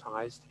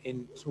baptized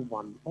into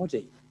one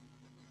body.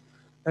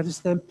 Let us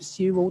then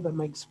pursue all that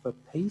makes for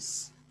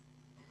peace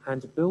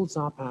and builds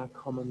up our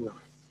common life.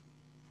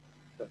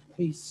 The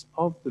peace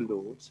of the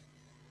Lord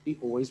be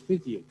always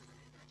with you.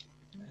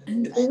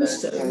 And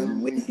also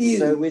with you.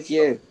 So with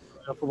you.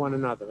 For one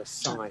another, a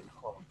sign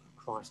of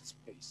Christ's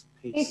peace.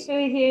 Peace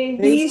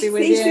Peace. be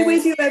with you. Peace be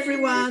with you,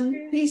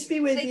 everyone. Peace be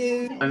with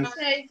you. And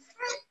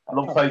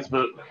on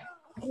Facebook.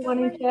 Everyone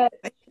in church.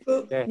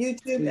 Facebook, Yeah.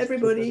 YouTube, Peace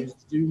everybody. to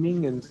those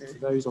Zooming and to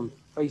those on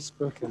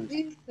Facebook and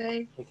Please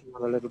say. taking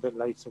on a little bit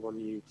later on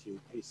YouTube.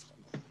 Peace.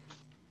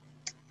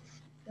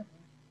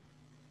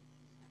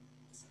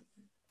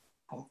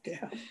 Oh,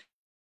 dear.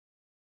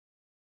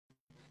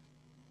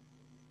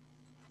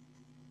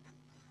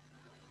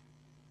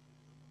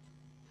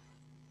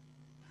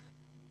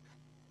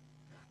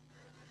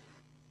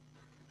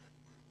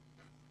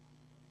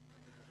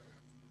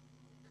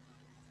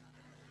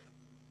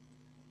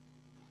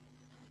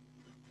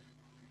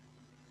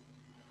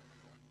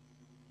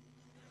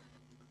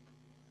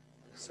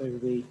 So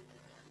we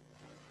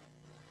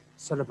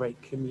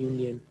celebrate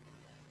communion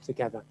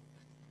together.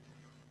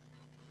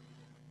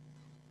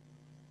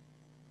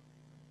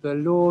 The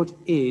Lord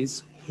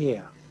is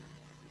here.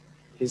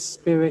 His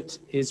Spirit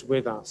is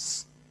with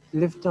us.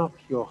 Lift up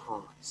your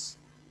hearts.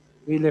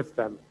 We lift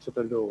them to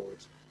the Lord.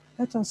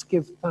 Let us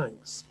give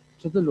thanks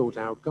to the Lord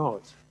our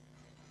God.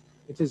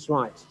 It is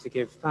right to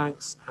give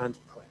thanks and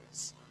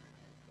praise.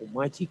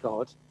 Almighty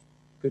God,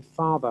 good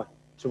Father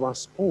to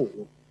us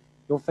all,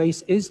 your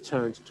face is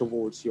turned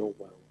towards your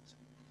world.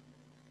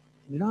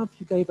 In love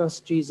you gave us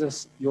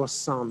Jesus, your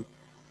Son,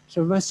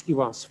 to rescue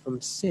us from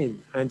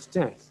sin and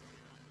death.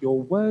 Your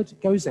word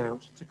goes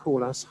out to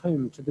call us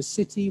home to the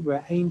city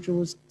where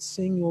angels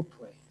sing your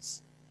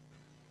praise.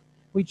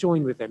 We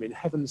join with them in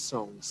heaven's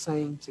song,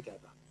 saying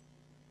together,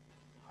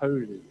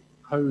 Holy,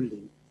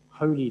 holy,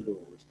 holy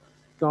Lord,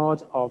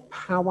 God of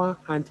power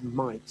and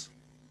might,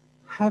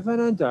 heaven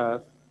and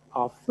earth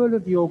are full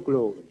of your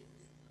glory.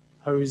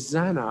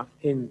 Hosanna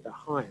in the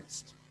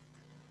highest.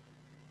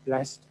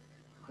 Blessed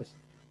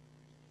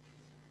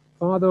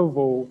Father of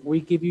all, we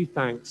give you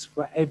thanks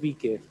for every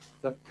gift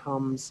that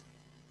comes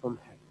from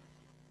heaven.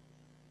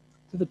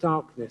 To the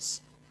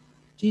darkness,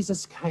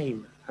 Jesus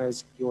came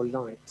as your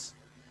light.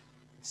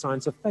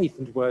 Signs of faith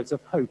and words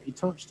of hope, he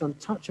touched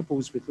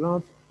untouchables with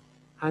love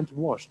and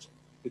washed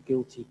the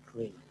guilty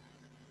clean.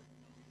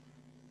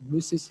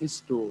 This is his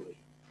story.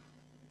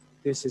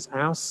 This is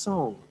our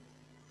song,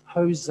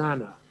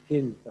 Hosanna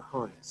in the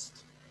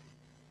highest.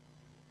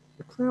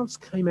 The crowds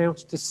came out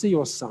to see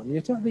your son,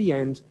 yet at the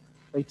end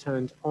they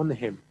turned on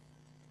him.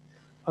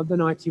 On the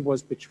night he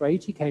was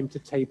betrayed, he came to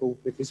table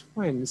with his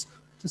friends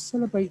to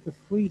celebrate the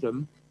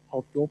freedom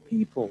of your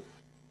people.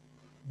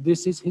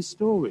 This is his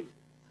story.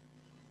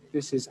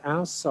 This is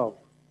our song,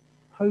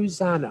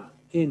 Hosanna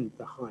in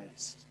the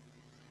highest.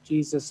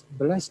 Jesus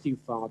blessed you,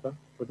 Father,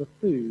 for the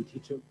food. He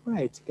took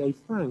bread, gave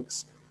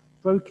thanks,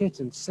 broke it,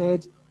 and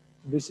said,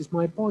 This is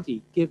my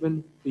body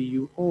given for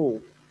you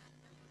all.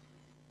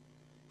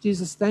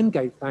 Jesus then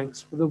gave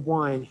thanks for the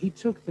wine. He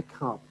took the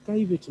cup,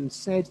 gave it, and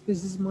said,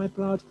 This is my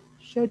blood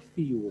shed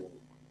for you all,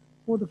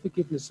 for the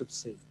forgiveness of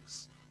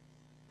sins.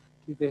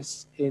 Do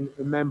this in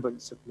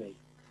remembrance of me.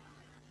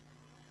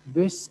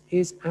 This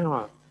is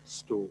our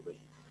story.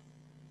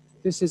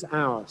 This is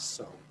our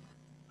song.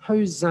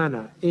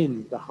 Hosanna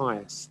in the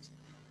highest.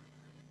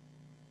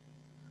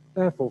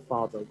 Therefore,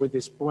 Father, with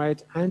this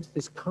bread and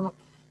this cup,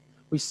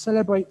 we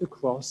celebrate the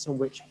cross on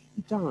which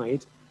he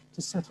died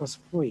to set us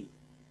free.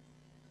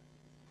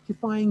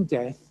 Defying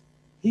death,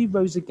 he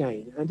rose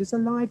again and is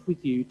alive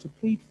with you to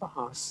plead for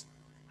us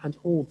and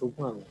all the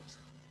world.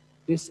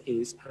 This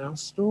is our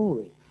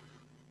story.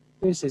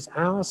 This is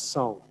our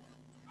song.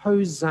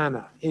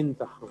 Hosanna in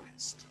the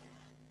highest.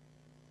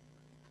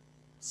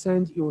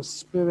 Send your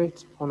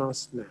Spirit on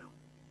us now,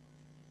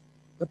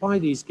 that by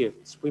these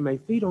gifts we may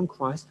feed on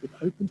Christ with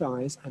opened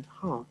eyes and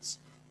hearts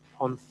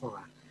on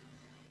fire.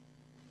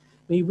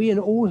 May we and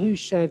all who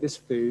share this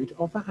food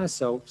offer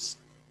ourselves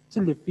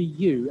to live for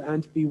you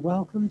and be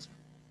welcomed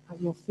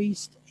at your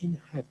feast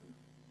in heaven,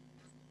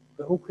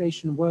 where all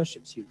creation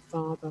worships you,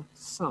 Father,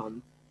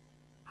 Son,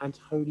 and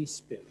Holy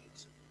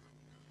Spirit.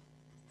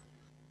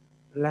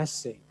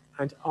 Blessing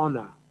and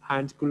honor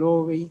and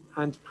glory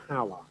and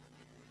power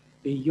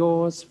be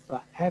yours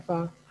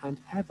forever and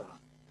ever.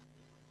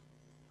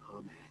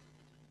 Amen.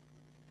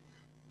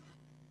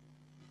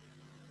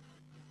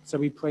 So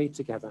we pray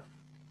together.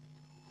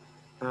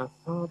 Our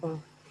Father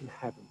in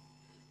heaven,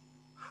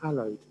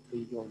 hallowed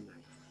be your name.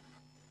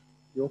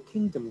 Your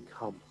kingdom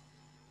come.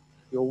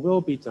 your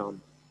will be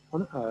done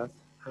on earth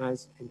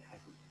as in heaven.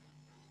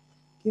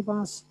 Give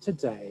us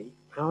today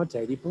our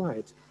daily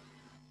bread.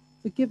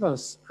 Forgive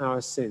us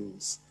our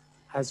sins,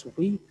 as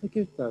we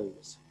forgive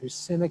those who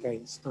sin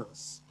against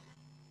us.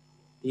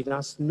 Lead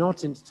us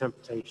not into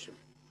temptation,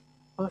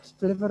 but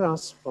deliver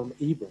us from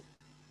evil.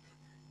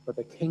 For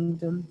the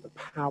kingdom, the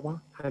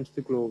power, and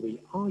the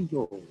glory are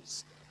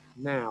yours,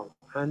 now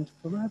and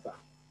forever.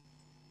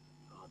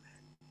 Amen.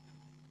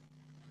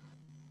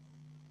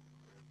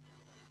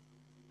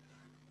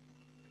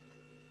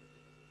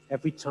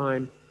 Every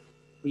time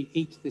we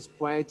eat this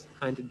bread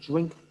and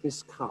drink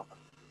this cup,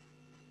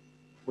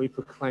 we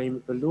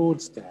proclaim the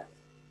Lord's death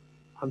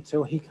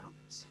until he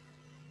comes.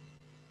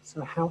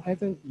 So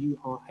however you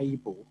are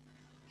able,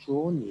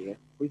 draw near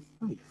with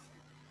faith.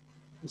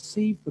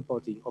 Receive the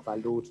body of our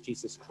Lord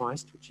Jesus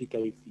Christ, which he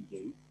gave for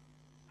you,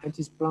 and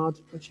his blood,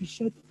 which he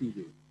shed for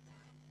you.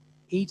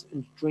 Eat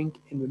and drink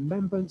in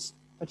remembrance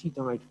that he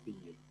died for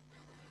you,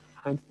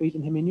 and feed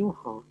on him in your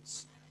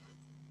hearts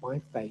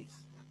by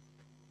faith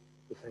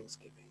with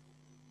thanksgiving.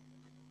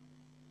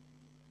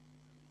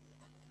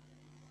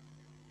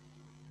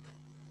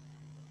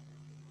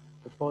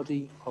 The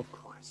body of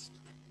Christ.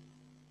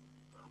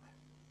 Amen.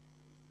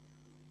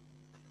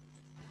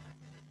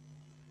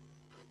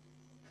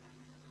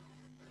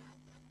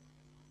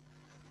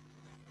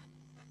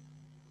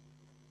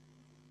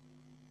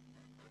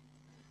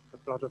 The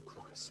blood of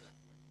Christ.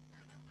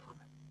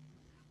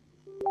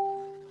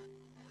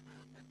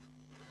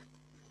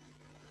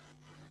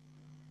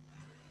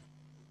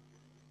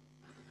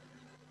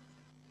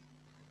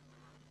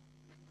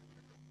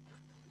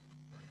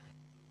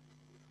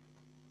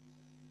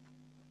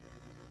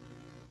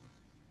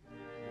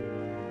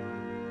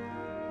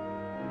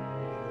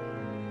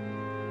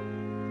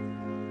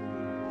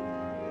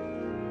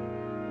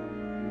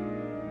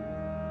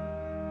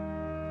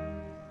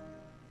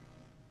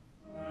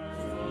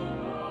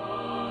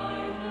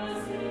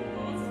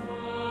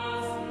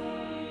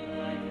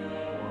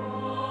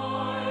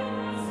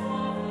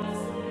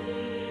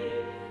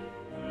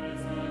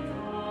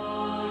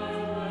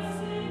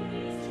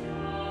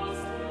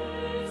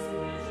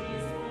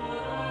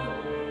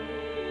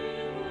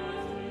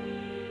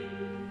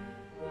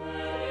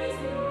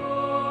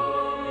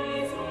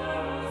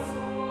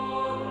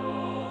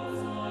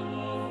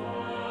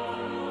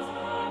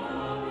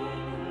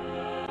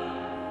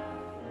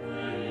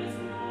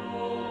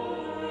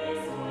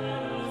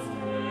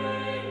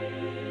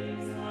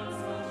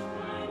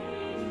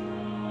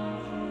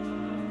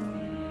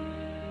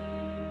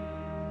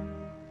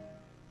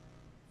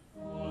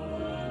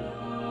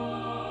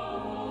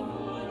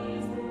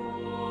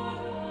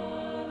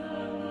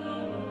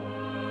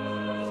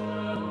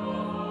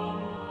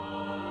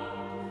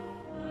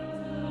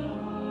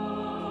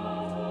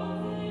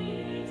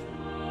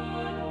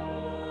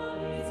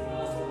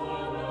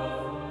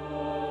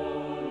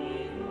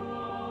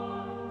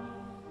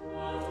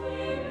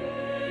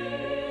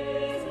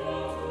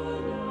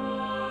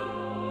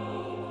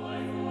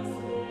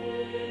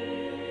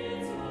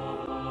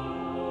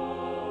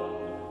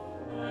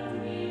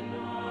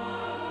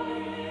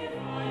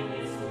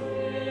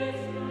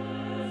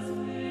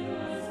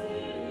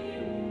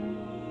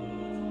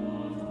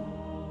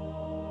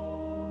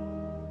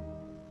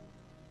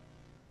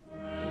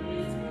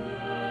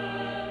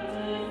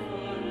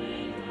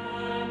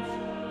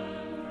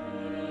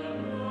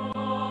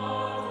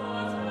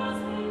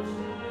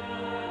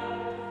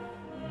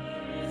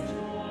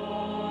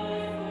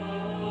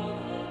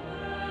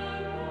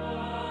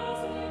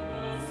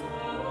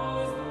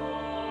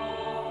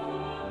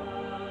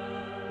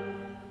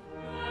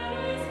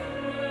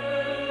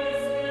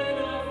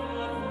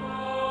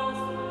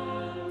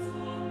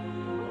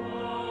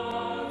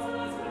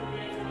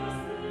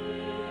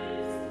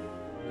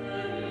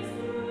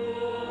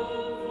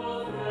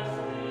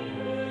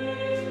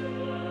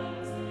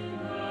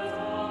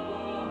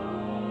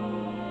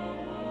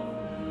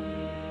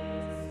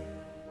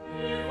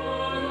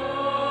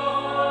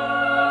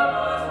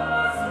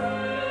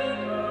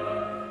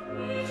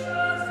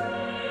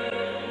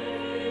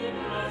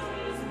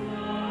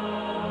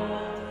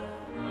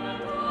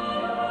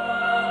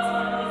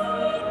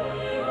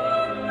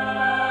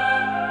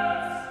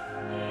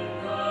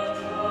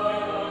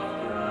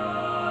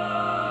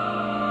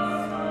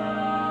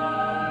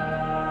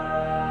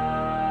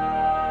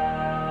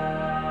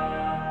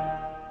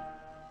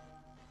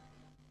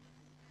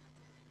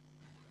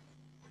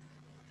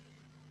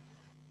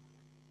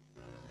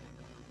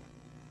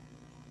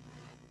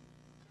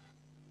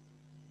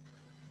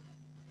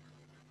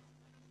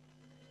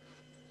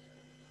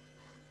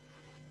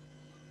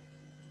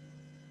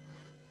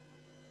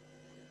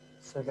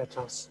 So let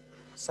us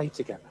say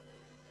together,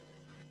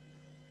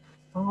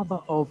 Father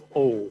of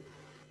all,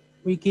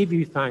 we give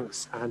you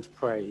thanks and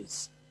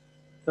praise,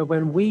 that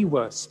when we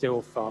were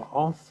still far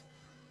off,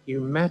 you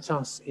met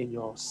us in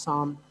your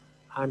Son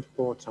and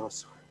brought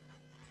us home.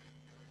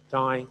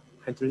 Dying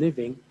and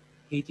living,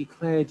 he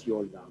declared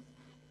your love,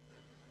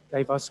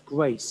 gave us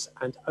grace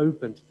and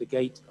opened the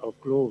gate of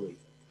glory.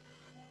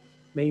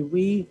 May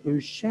we who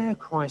share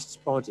Christ's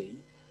body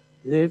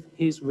live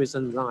his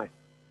risen life.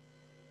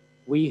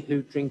 We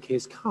who drink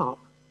his cup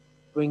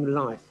bring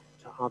life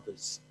to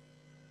others.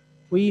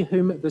 We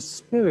whom the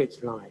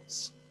Spirit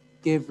lights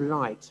give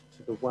light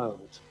to the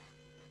world.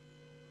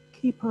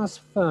 Keep us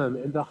firm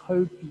in the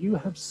hope you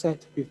have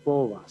set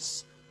before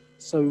us,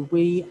 so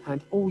we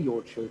and all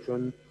your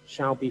children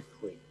shall be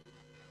free,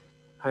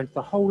 and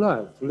the whole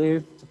earth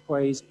live to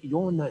praise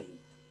your name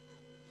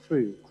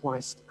through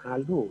Christ our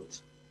Lord.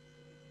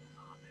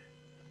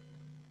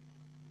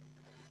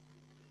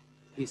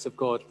 Peace of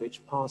God,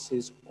 which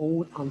passes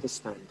all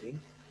understanding,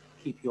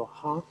 keep your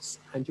hearts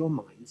and your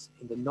minds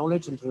in the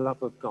knowledge and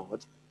love of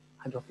God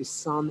and of his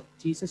Son,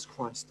 Jesus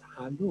Christ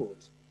our Lord.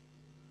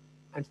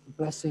 And the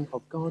blessing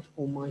of God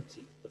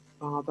Almighty, the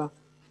Father,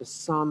 the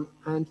Son,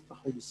 and the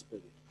Holy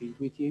Spirit be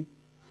with you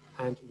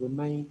and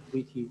remain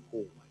with you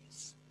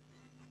always.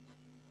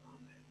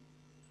 Amen.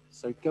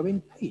 So go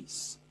in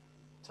peace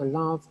to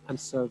love and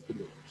serve the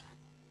Lord.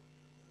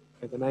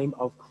 In the name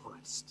of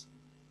Christ.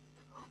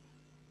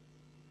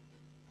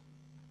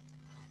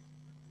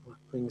 That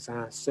brings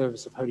our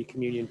service of Holy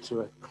Communion to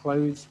a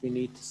close. We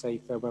need to say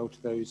farewell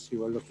to those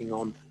who are looking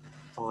on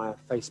via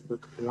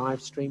Facebook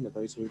live stream, and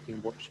those who have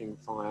been watching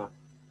via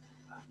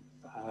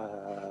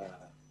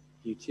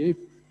YouTube.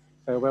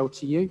 Farewell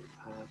to you.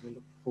 We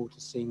look forward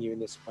to seeing you in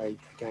this way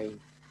again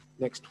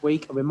next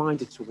week. A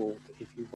reminder to all that if you